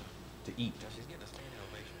humus to eat.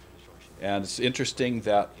 And it's interesting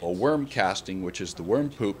that a worm casting, which is the worm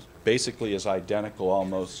poop, basically is identical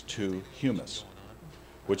almost to humus,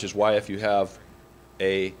 which is why if you have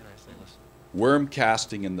a worm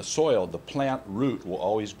casting in the soil, the plant root will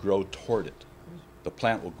always grow toward it. The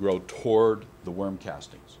plant will grow toward the worm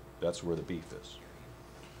castings. That's where the beef is.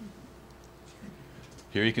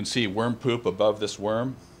 Here you can see worm poop above this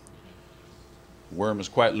worm. Worm is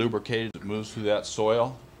quite lubricated. It moves through that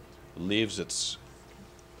soil, leaves its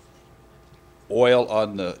oil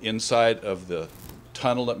on the inside of the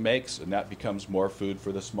tunnel it makes, and that becomes more food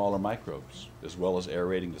for the smaller microbes, as well as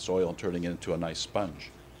aerating the soil and turning it into a nice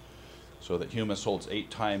sponge. So that humus holds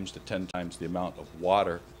 8 times to 10 times the amount of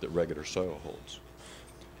water that regular soil holds,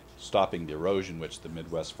 stopping the erosion, which the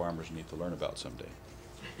Midwest farmers need to learn about someday.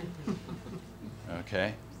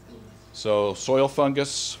 Okay, so soil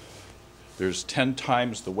fungus, there's 10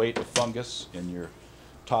 times the weight of fungus in your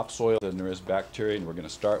topsoil than there is bacteria, and we're going to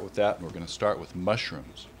start with that, and we're going to start with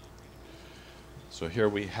mushrooms. So here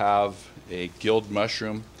we have a gilled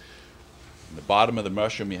mushroom. In the bottom of the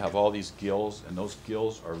mushroom you have all these gills, and those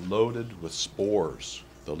gills are loaded with spores,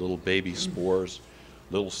 the little baby spores,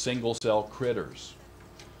 little single cell critters,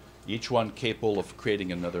 each one capable of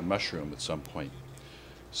creating another mushroom at some point.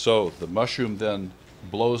 So the mushroom then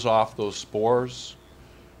blows off those spores,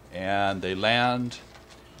 and they land,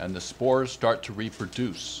 and the spores start to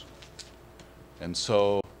reproduce. And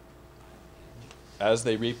so as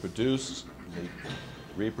they reproduce,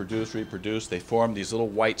 they form these little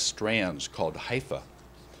white strands called hypha.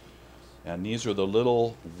 And these are the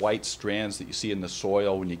little white strands that you see in the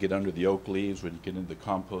soil when you get under the oak leaves, when you get into the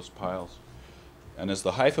compost piles. And as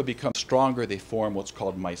the hypha becomes stronger, they form what's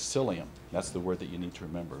called mycelium. That's the word that you need to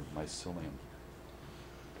remember, mycelium.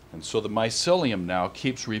 And so the mycelium now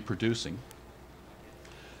keeps reproducing.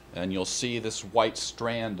 And you'll see this white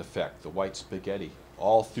strand effect, the white spaghetti,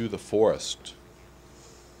 all through the forest.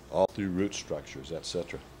 all through root structures,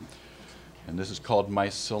 etc. And this is called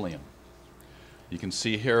mycelium. You can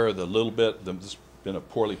see here the little bit, this has been a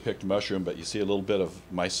poorly picked mushroom, but you see a little bit of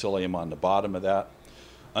mycelium on the bottom of that.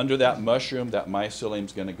 Under that mushroom, that mycelium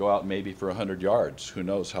is going to go out maybe for 100 yards. Who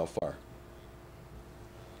knows how far?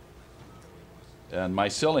 And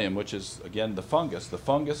mycelium, which is, again, the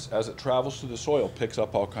fungus, as it travels through the soil, picks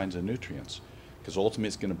up all kinds of nutrients, because ultimately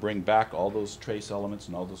it's going to bring back all those trace elements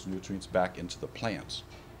and all those nutrients back into the plants.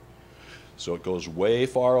 So it goes way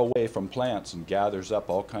far away from plants and gathers up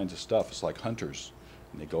all kinds of stuff. It's like hunters.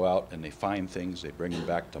 And they go out and they find things, they bring them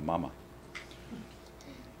back to mama.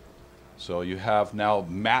 So you have now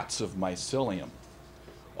mats of mycelium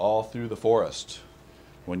all through the forest.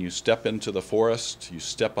 When you step into the forest, you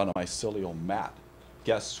step on a mycelial mat.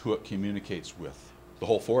 Guess who it communicates with? The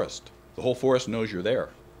whole forest. The whole forest knows you're there.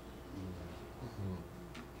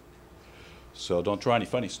 So don't try any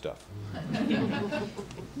funny stuff.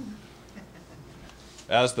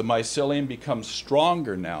 As the mycelium becomes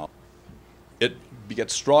stronger now, it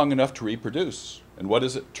gets strong enough to reproduce. And what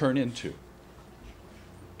does it turn into? It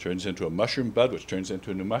turns into a mushroom bud, which turns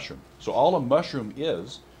into a new mushroom. So all a mushroom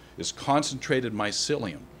is concentrated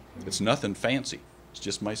mycelium. It's nothing fancy. It's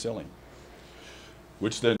just mycelium,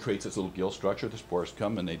 which then creates its little gill structure. The spores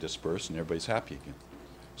come and they disperse and everybody's happy again.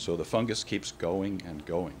 So the fungus keeps going and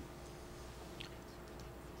going.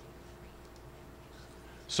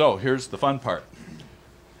 So here's the fun part.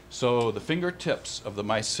 So the fingertips of the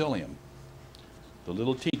mycelium, the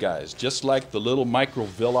little T guys, just like the little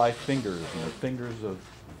microvilli fingers and the fingers of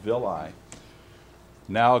villi,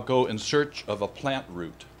 now go in search of a plant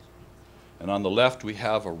root. And on the left we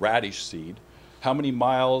have a radish seed. How many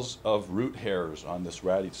miles of root hairs on this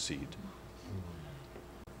radish seed?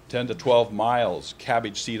 10 to 12 miles.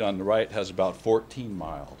 Cabbage seed on the right has about 14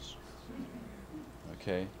 miles.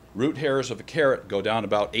 Okay. Root hairs of a carrot go down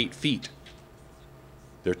about 8 feet.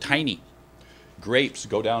 They're tiny. Grapes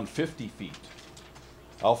go down 50 feet.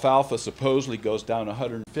 Alfalfa supposedly goes down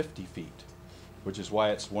 150 feet, which is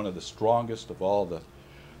why it's one of the strongest of all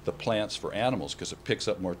the plants for animals, because it picks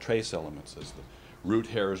up more trace elements as the root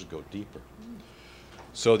hairs go deeper.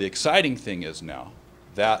 So the exciting thing is now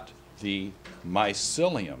that the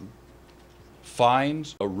mycelium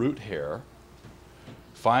finds a root hair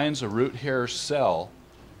cell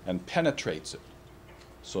and penetrates it.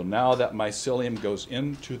 So now that mycelium goes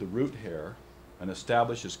into the root hair and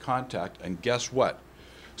establishes contact, and guess what?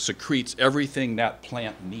 Secretes everything that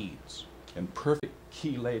plant needs in perfect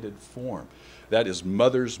chelated form. That is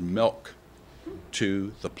mother's milk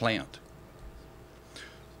to the plant.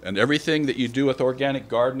 And everything that you do with organic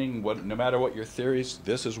gardening, no matter what your theories,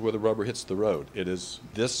 this is where the rubber hits the road. It is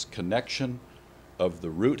this connection of the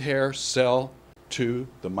root hair cell to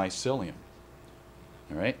the mycelium.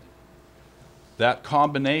 All right? That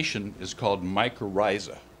combination is called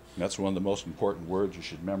mycorrhiza. And that's one of the most important words. You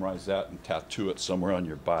should memorize that and tattoo it somewhere on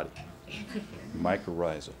your body.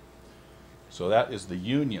 Mycorrhiza. So that is the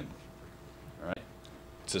union. All right?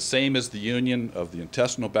 It's the same as the union of the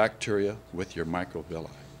intestinal bacteria with your microvilli.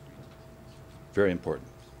 Very important.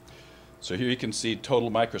 So here you can see total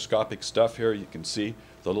microscopic stuff here. You can see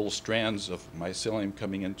the little strands of mycelium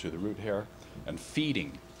coming into the root hair and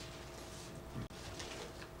feeding.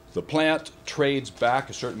 The plant trades back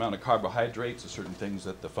a certain amount of carbohydrates, certain things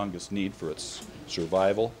that the fungus need for its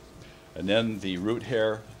survival. And then the root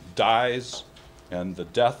hair dies, and the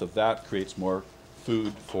death of that creates more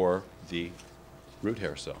food for the root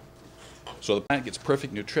hair cell. So the plant gets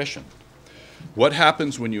perfect nutrition. What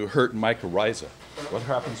happens when you hurt mycorrhiza? What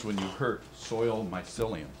happens when you hurt soil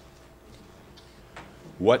mycelium?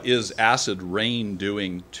 What is acid rain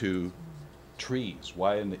doing to trees?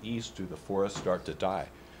 Why in the east do the forests start to die?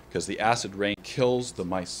 Because the acid rain kills the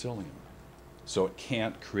mycelium, so it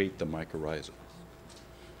can't create the mycorrhiza.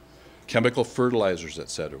 Chemical fertilizers,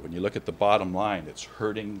 etc. When you look at the bottom line, it's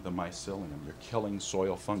hurting the mycelium. You're killing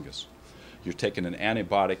soil fungus. You're taking an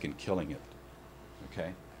antibiotic and killing it.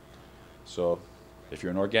 Okay? So if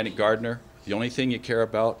you're an organic gardener, the only thing you care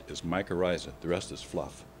about is mycorrhiza. The rest is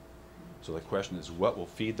fluff. So the question is, what will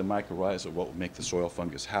feed the mycorrhiza? What will make the soil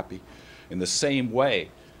fungus happy? In the same way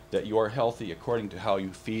that you are healthy according to how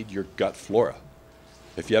you feed your gut flora.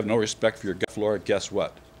 If you have no respect for your gut flora, guess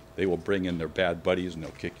what? They will bring in their bad buddies and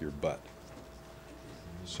they'll kick your butt.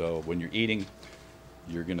 So when you're eating,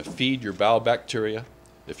 you're going to feed your bowel bacteria.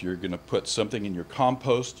 If you're going to put something in your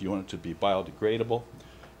compost, you want it to be biodegradable.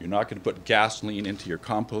 You're not going to put gasoline into your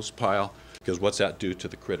compost pile, because what's that do to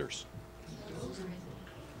the critters?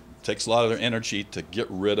 It takes a lot of their energy to get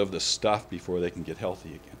rid of the stuff before they can get healthy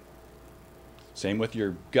again. Same with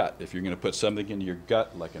your gut. If you're going to put something into your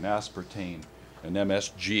gut, like an aspartame, an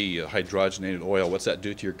MSG, a hydrogenated oil, what's that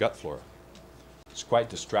do to your gut flora? It's quite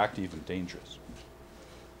distractive and dangerous.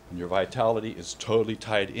 And your vitality is totally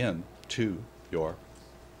tied in to your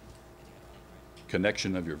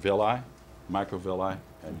connection of your villi, microvilli,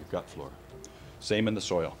 and your gut flora. Same in the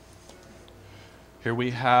soil. Here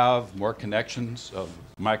we have more connections of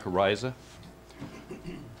mycorrhiza.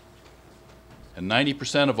 And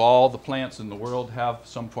 90% of all the plants in the world have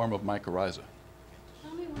some form of mycorrhiza.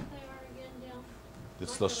 Tell me what they are again, Dale.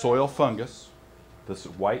 It's the soil fungus, the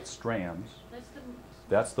white strands. That's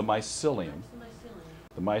That's the the mycelium.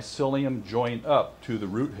 mycelium. The mycelium join up to the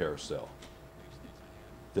root hair cell.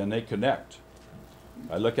 Then they connect.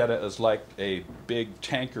 I look at it as like a big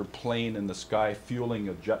tanker plane in the sky fueling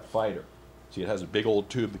a jet fighter. See, it has a big old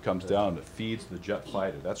tube that comes down that feeds the jet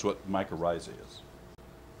fighter. That's what mycorrhiza is.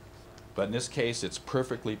 But in this case, it's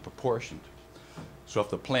perfectly proportioned. So if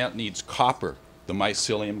the plant needs copper, the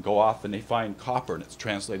mycelium go off and they find copper and it's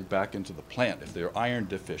translated back into the plant. If they're iron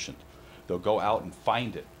deficient, they'll go out and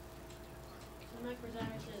find it. The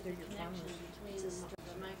mycorrhiza is the connection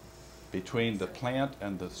Between the plant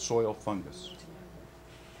and the soil fungus.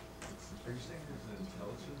 Are you saying there's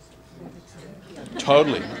intelligence?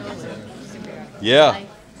 Totally. Yeah. So, I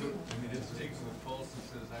mean, it takes a pulse and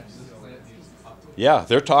says, actually, this plant needs copper. Yeah,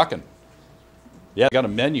 they're talking. Yeah, they got a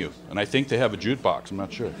menu, and I think they have a jukebox. I'm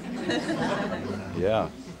not sure. Yeah.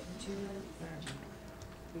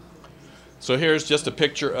 So here's just a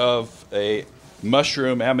picture of a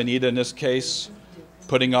mushroom, Amanita in this case,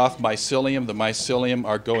 putting off mycelium. The mycelium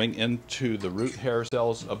are going into the root hair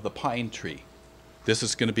cells of the pine tree. This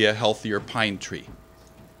is going to be a healthier pine tree.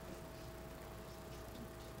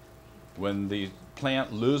 When the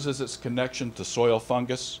plant loses its connection to soil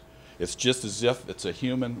fungus, it's just as if it's a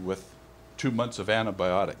human with 2 months of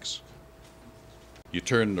antibiotics. You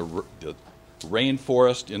turn the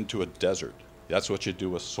rainforest into a desert. That's what you do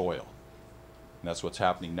with soil. And that's what's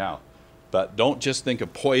happening now. But don't just think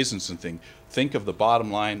of poisons and things. Think of the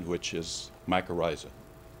bottom line, which is mycorrhiza.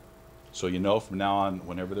 So you know from now on,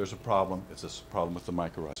 whenever there's a problem, it's a problem with the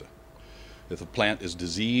mycorrhiza. If the plant is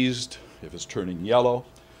diseased, if it's turning yellow,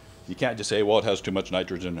 you can't just say, well, it has too much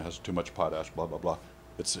nitrogen, it has too much potash, blah, blah, blah.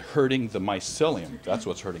 It's hurting the mycelium. That's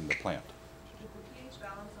what's hurting the plant. Does the pH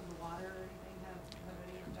balance of the water or anything have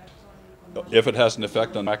any effect on it? If it has an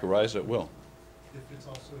effect on mycorrhiza, it will. If it's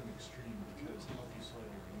also an extreme, because healthy soil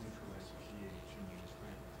will neutralize the pH in this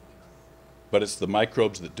plant. But it's the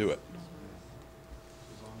microbes that do it.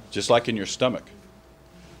 Just like in your stomach.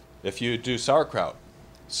 If you do sauerkraut,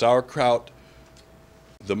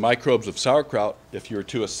 the microbes of sauerkraut, if you're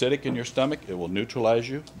too acidic in your stomach, it will neutralize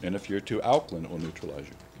you, and if you're too alkaline, it will neutralize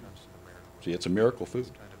you. See, it's a miracle food.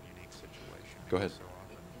 Go ahead.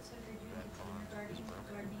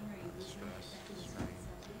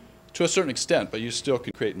 To a certain extent, but you still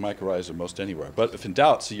can create mycorrhiza most anywhere. But if in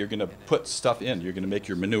doubt, see, you're going to put stuff in. You're going to make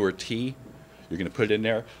your manure tea. You're going to put it in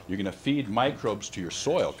there. You're going to feed microbes to your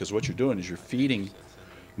soil, because what you're doing is you're feeding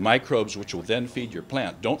microbes which will then feed your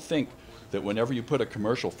plant. Don't think that whenever you put a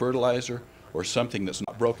commercial fertilizer or something that's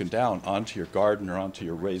not broken down onto your garden or onto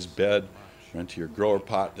your raised bed or into your grower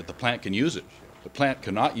pot, that the plant can use it. The plant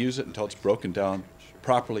cannot use it until it's broken down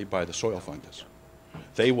properly by the soil fungus.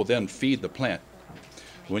 They will then feed the plant.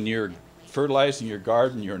 When you're fertilizing your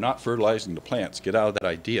garden, you're not fertilizing the plants. Get out of that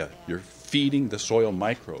idea. You're feeding the soil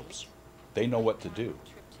microbes. They know what to do.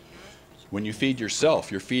 When you feed yourself,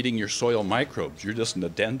 you're feeding your soil microbes. You're just an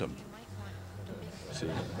addendum. See?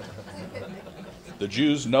 The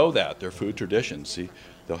Jews know that, their food traditions. See,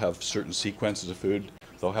 they'll have certain sequences of food.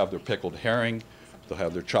 They'll have their pickled herring. They'll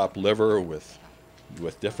have their chopped liver with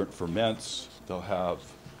different ferments. They'll have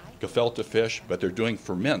gefilte fish, but they're doing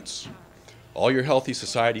ferments. All your healthy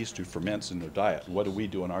societies do ferments in their diet. What do we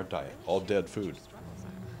do in our diet? All dead food.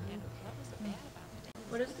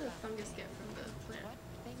 What does the fungus get from the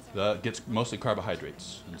plant? It gets mostly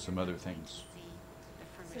carbohydrates and some other things.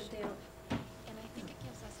 So Dale, I think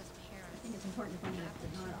it's important to point out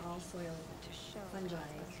that not all soil fungi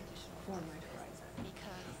form mycorrhiza.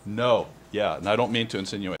 No, yeah, and I don't mean to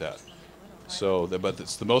insinuate that. So, but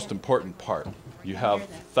it's the most important part. You have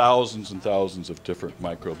thousands and thousands of different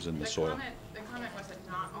microbes in the soil. The comment was that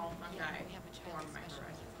not all fungi form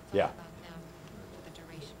mycorrhiza. Yeah.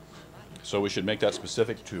 So we should make that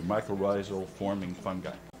specific to mycorrhizal forming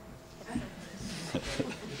fungi.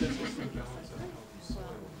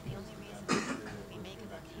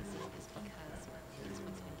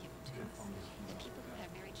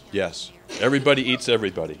 Yes. Everybody eats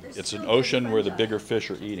everybody. It's an ocean where the bigger fish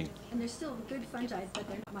are eating. And they're still good fungi, but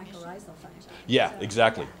they're not mycorrhizal fungi. Yeah, So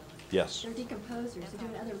exactly. Yes. They're decomposers. They're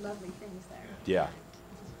doing other lovely things there. Yeah.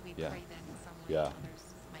 Yeah. Yeah.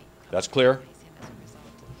 That's clear?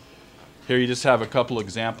 Here you just have a couple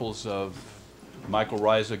examples of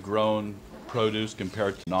mycorrhiza grown produce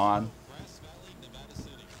compared to non.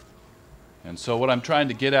 And so what I'm trying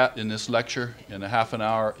to get at in this lecture in a half an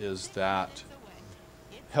hour is that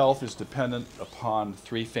health is dependent upon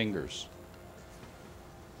three fingers.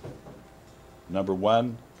 Number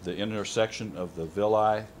one, the intersection of the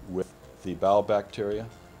villi with the bowel bacteria.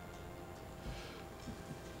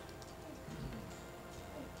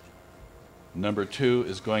 Number two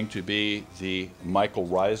is going to be the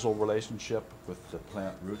mycorrhizal relationship with the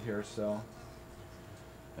plant root hair cell.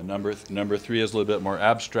 And number three is a little bit more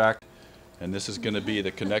abstract, and this is going to be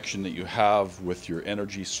the connection that you have with your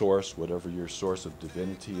energy source, whatever your source of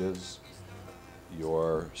divinity is,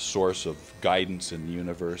 your source of guidance in the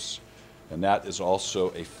universe, and that is also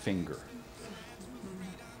a finger.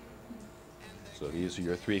 So these are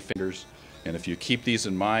your three fingers, and if you keep these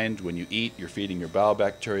in mind, when you eat, you're feeding your bowel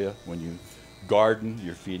bacteria. When you garden,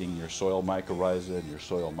 you're feeding your soil mycorrhiza and your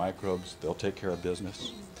soil microbes. They'll take care of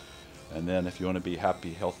business. And then if you want to be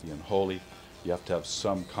happy, healthy, and holy, you have to have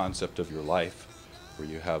some concept of your life where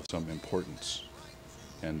you have some importance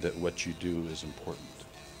and that what you do is important.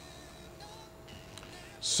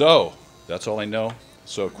 So, that's all I know.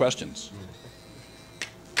 So, questions?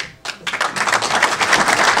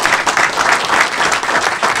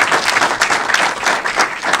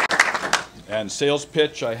 And sales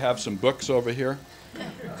pitch, I have some books over here.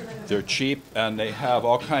 They're cheap, and they have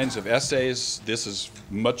all kinds of essays. This is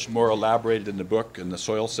much more elaborated in the book in the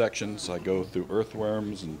soil sections. I go through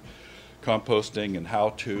earthworms and composting and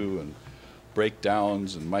how-to and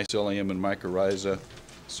breakdowns and mycelium and mycorrhiza.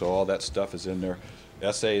 So all that stuff is in there.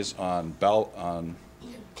 Essays on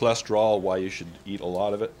cholesterol, why you should eat a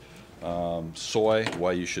lot of it. Soy,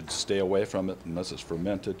 why you should stay away from it unless it's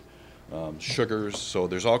fermented. Sugars, so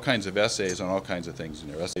there's all kinds of essays on all kinds of things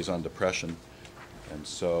in there. Essays on depression. And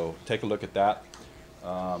so take a look at that.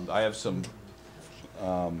 I have some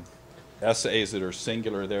essays that are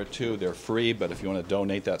singular there too. They're free, but if you want to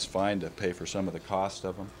donate, that's fine to pay for some of the cost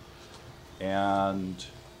of them. And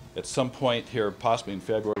at some point here, possibly in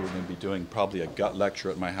February, we're going to be doing probably a gut lecture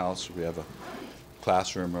at my house. We have a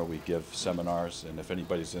classroom where we give seminars, and if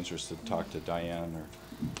anybody's interested, talk to Diane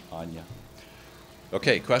or Anya.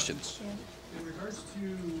 Okay, questions? In regards to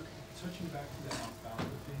touching back to that alfalfa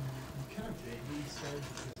thing, you kind of vaguely said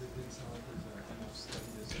because it didn't sound like there's enough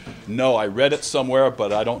study. No, I read it somewhere,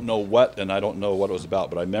 but I don't know what, and I don't know what it was about.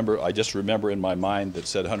 But I just remember in my mind that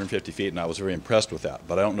said 150 feet, and I was very impressed with that.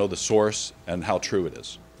 But I don't know the source and how true it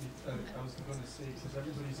is. I was going to say, since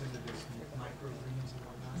everybody's into this microgreens and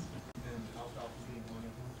whatnot, and alfalfa being one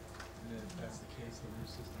of them, and if that's the case, the root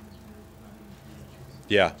system is really not even.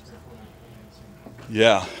 Yeah.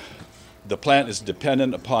 Yeah. The plant is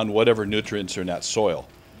dependent upon whatever nutrients are in that soil.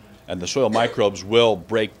 And the soil microbes will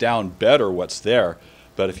break down better what's there.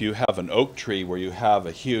 But if you have an oak tree where you have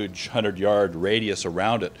a huge 100-yard radius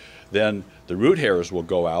around it, then the root hairs will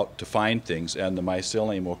go out to find things, and the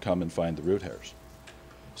mycelium will come and find the root hairs.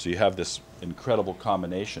 So you have this incredible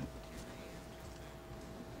combination.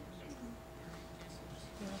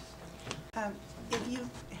 If you've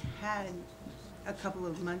had a couple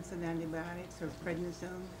of months of antibiotics or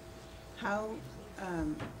prednisone, how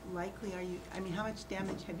likely are you, I mean, how much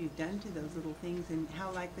damage have you done to those little things, and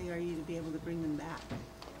how likely are you to be able to bring them back?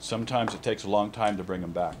 Sometimes it takes a long time to bring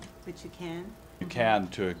them back. But you can? You can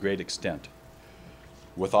to a great extent.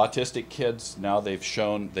 With autistic kids, now they've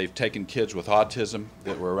taken kids with autism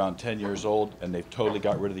that were around 10 years old, and they've totally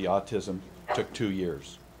got rid of the autism. It took 2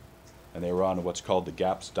 years. And they were on what's called the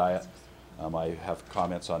GAPS diet. I have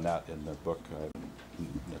comments on that in the book,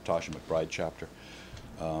 Natasha McBride chapter.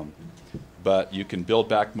 But you can build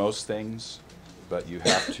back most things, but you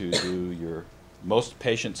have to do most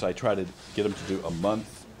patients, I try to get them to do a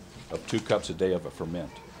month of 2 cups a day of a ferment,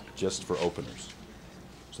 just for openers.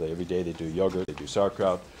 So every day they do yogurt, they do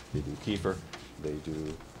sauerkraut, they do kefir, they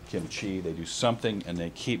do kimchi, they do something, and they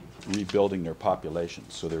keep rebuilding their population.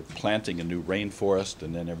 So they're planting a new rainforest,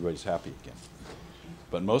 and then everybody's happy again.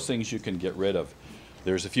 But most things you can get rid of.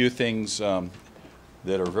 There's a few things that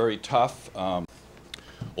are very tough.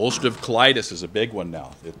 Ulcerative colitis is a big one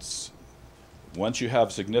now. Once you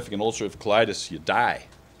have significant ulcerative colitis, you die.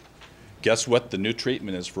 Guess what the new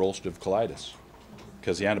treatment is for ulcerative colitis?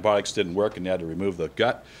 Because the antibiotics didn't work and they had to remove the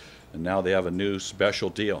gut, and now they have a new special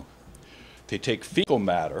deal. They take fecal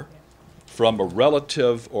matter from a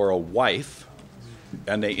relative or a wife,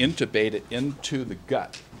 and they intubate it into the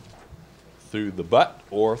gut, through the butt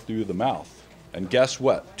or through the mouth. And guess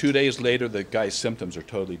what? 2 days later, the guy's symptoms are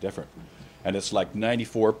totally different. And it's like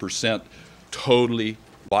 94% totally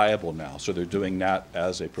viable now, so they're doing that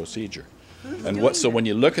as a procedure. And so when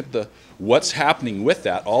you look at what's happening with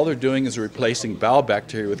that, all they're doing is replacing bowel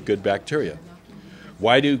bacteria with good bacteria.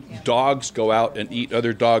 Why do dogs go out and eat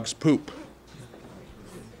other dogs' poop?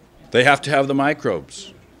 They have to have the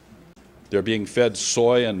microbes. They're being fed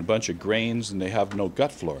soy and a bunch of grains, and they have no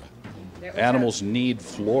gut flora. Animals need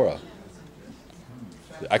flora.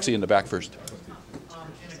 Actually, in the back first. In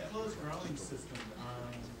a closed growing system,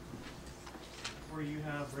 where you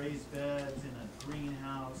have raised beds in a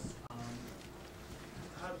greenhouse,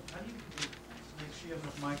 how do you make sure you have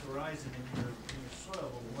enough mycorrhizin in your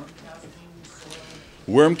soil? Worm castings, soil?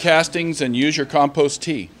 Worm castings, and use your compost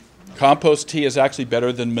tea. Compost tea is actually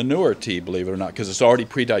better than manure tea, believe it or not, because it's already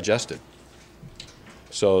pre-digested.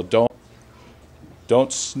 So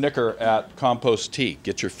don't snicker at compost tea.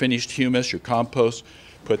 Get your finished humus, your compost,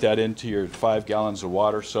 put that into your 5 gallons of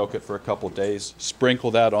water, soak it for a couple days,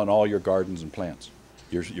 sprinkle that on all your gardens and plants.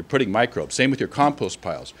 You're putting microbes. Same with your compost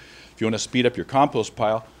piles. If you want to speed up your compost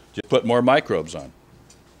pile, just put more microbes on.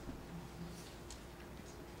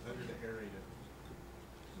 Better to aerate it.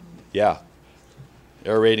 Yeah.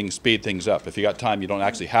 Aerating speed things up. If you got time, you don't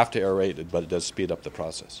actually have to aerate it, but it does speed up the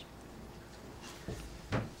process.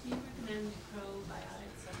 Do you recommend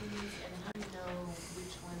probiotic supplements, and how do you know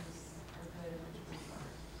which ones are good and which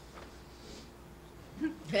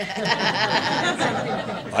ones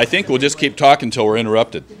aren't? I think we'll just keep talking until we're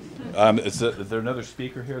interrupted. Is there another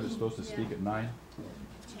speaker here that's supposed to speak at 9?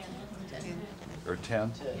 10. Or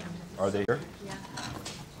 10? Are they here? Yeah.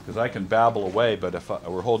 Because I can babble away, but if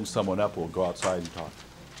we're holding someone up, we'll go outside and talk.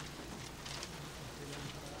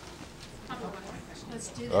 Let's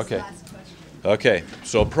do this Okay. last question. Okay,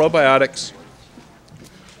 so probiotics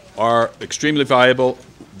are extremely valuable.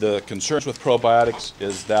 The concerns with probiotics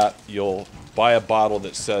is that you'll buy a bottle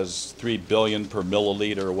that says 3 billion per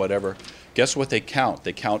milliliter or whatever. Guess what they count?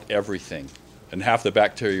 They count everything, and half the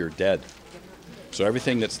bacteria are dead. So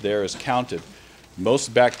everything that's there is counted.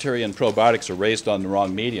 Most bacteria and probiotics are raised on the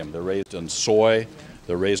wrong medium. They're raised on soy,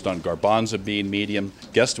 they're raised on garbanzo bean medium.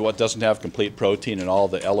 Guess what doesn't have complete protein and all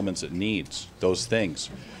the elements it needs? Those things.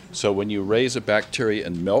 So when you raise a bacteria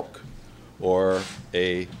in milk or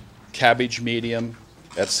a cabbage medium,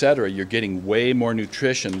 etc., you're getting way more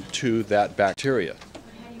nutrition to that bacteria.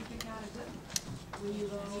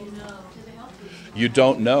 You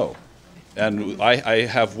don't know. And I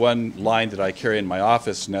have one line that I carry in my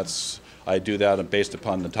office, and I do that based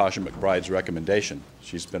upon Natasha McBride's recommendation.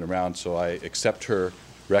 She's been around, so I accept her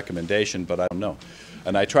recommendation, but I don't know.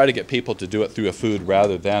 And I try to get people to do it through a food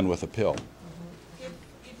rather than with a pill. If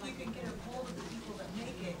you can get a hold of the people that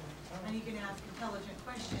make it, and you can ask intelligent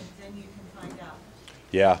questions, then you can find out.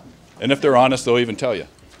 Yeah. And if they're honest, they'll even tell you.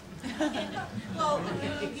 Well,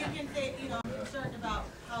 you can say, I'm concerned about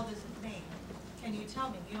how this is made. Can you tell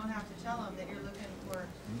me? You don't have to tell them that you're looking for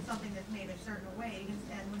something that's made a certain way,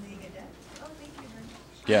 and when they get done, oh, thank you very much.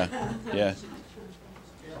 Yeah, yeah.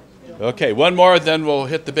 Okay, one more, then we'll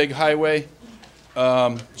hit the big highway.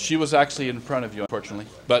 She was actually in front of you, unfortunately,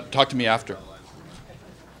 but talk to me after.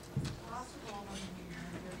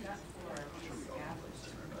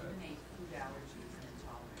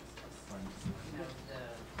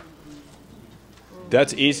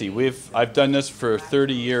 That's easy. I've done this for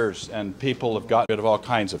 30 years, and people have gotten rid of all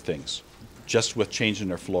kinds of things just with changing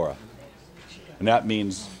their flora. And that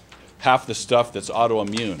means half the stuff that's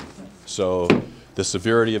autoimmune. So the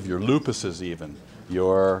severity of your lupuses even,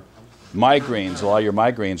 your migraines, a lot of your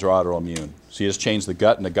migraines are autoimmune. So you just change the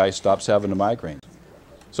gut and the guy stops having the migraine.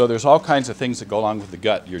 So there's all kinds of things that go along with the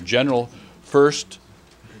gut. Your general first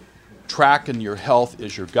track in your health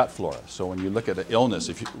is your gut flora. So when you look at an illness,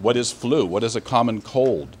 what is flu? What is a common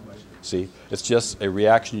cold? See, it's just a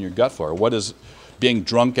reaction in your gut flora. What is being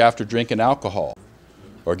drunk after drinking alcohol?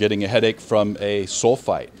 Or getting a headache from a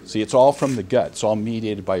sulfite. See, it's all from the gut. It's all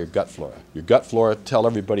mediated by your gut flora. Your gut flora tell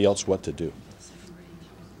everybody else what to do.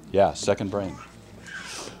 Yeah, second brain.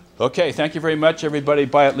 Okay, thank you very much, everybody.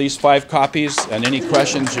 Buy at least 5 copies, and any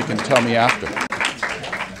questions you can tell me after.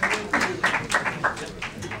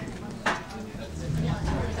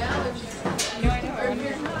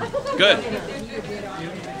 Good.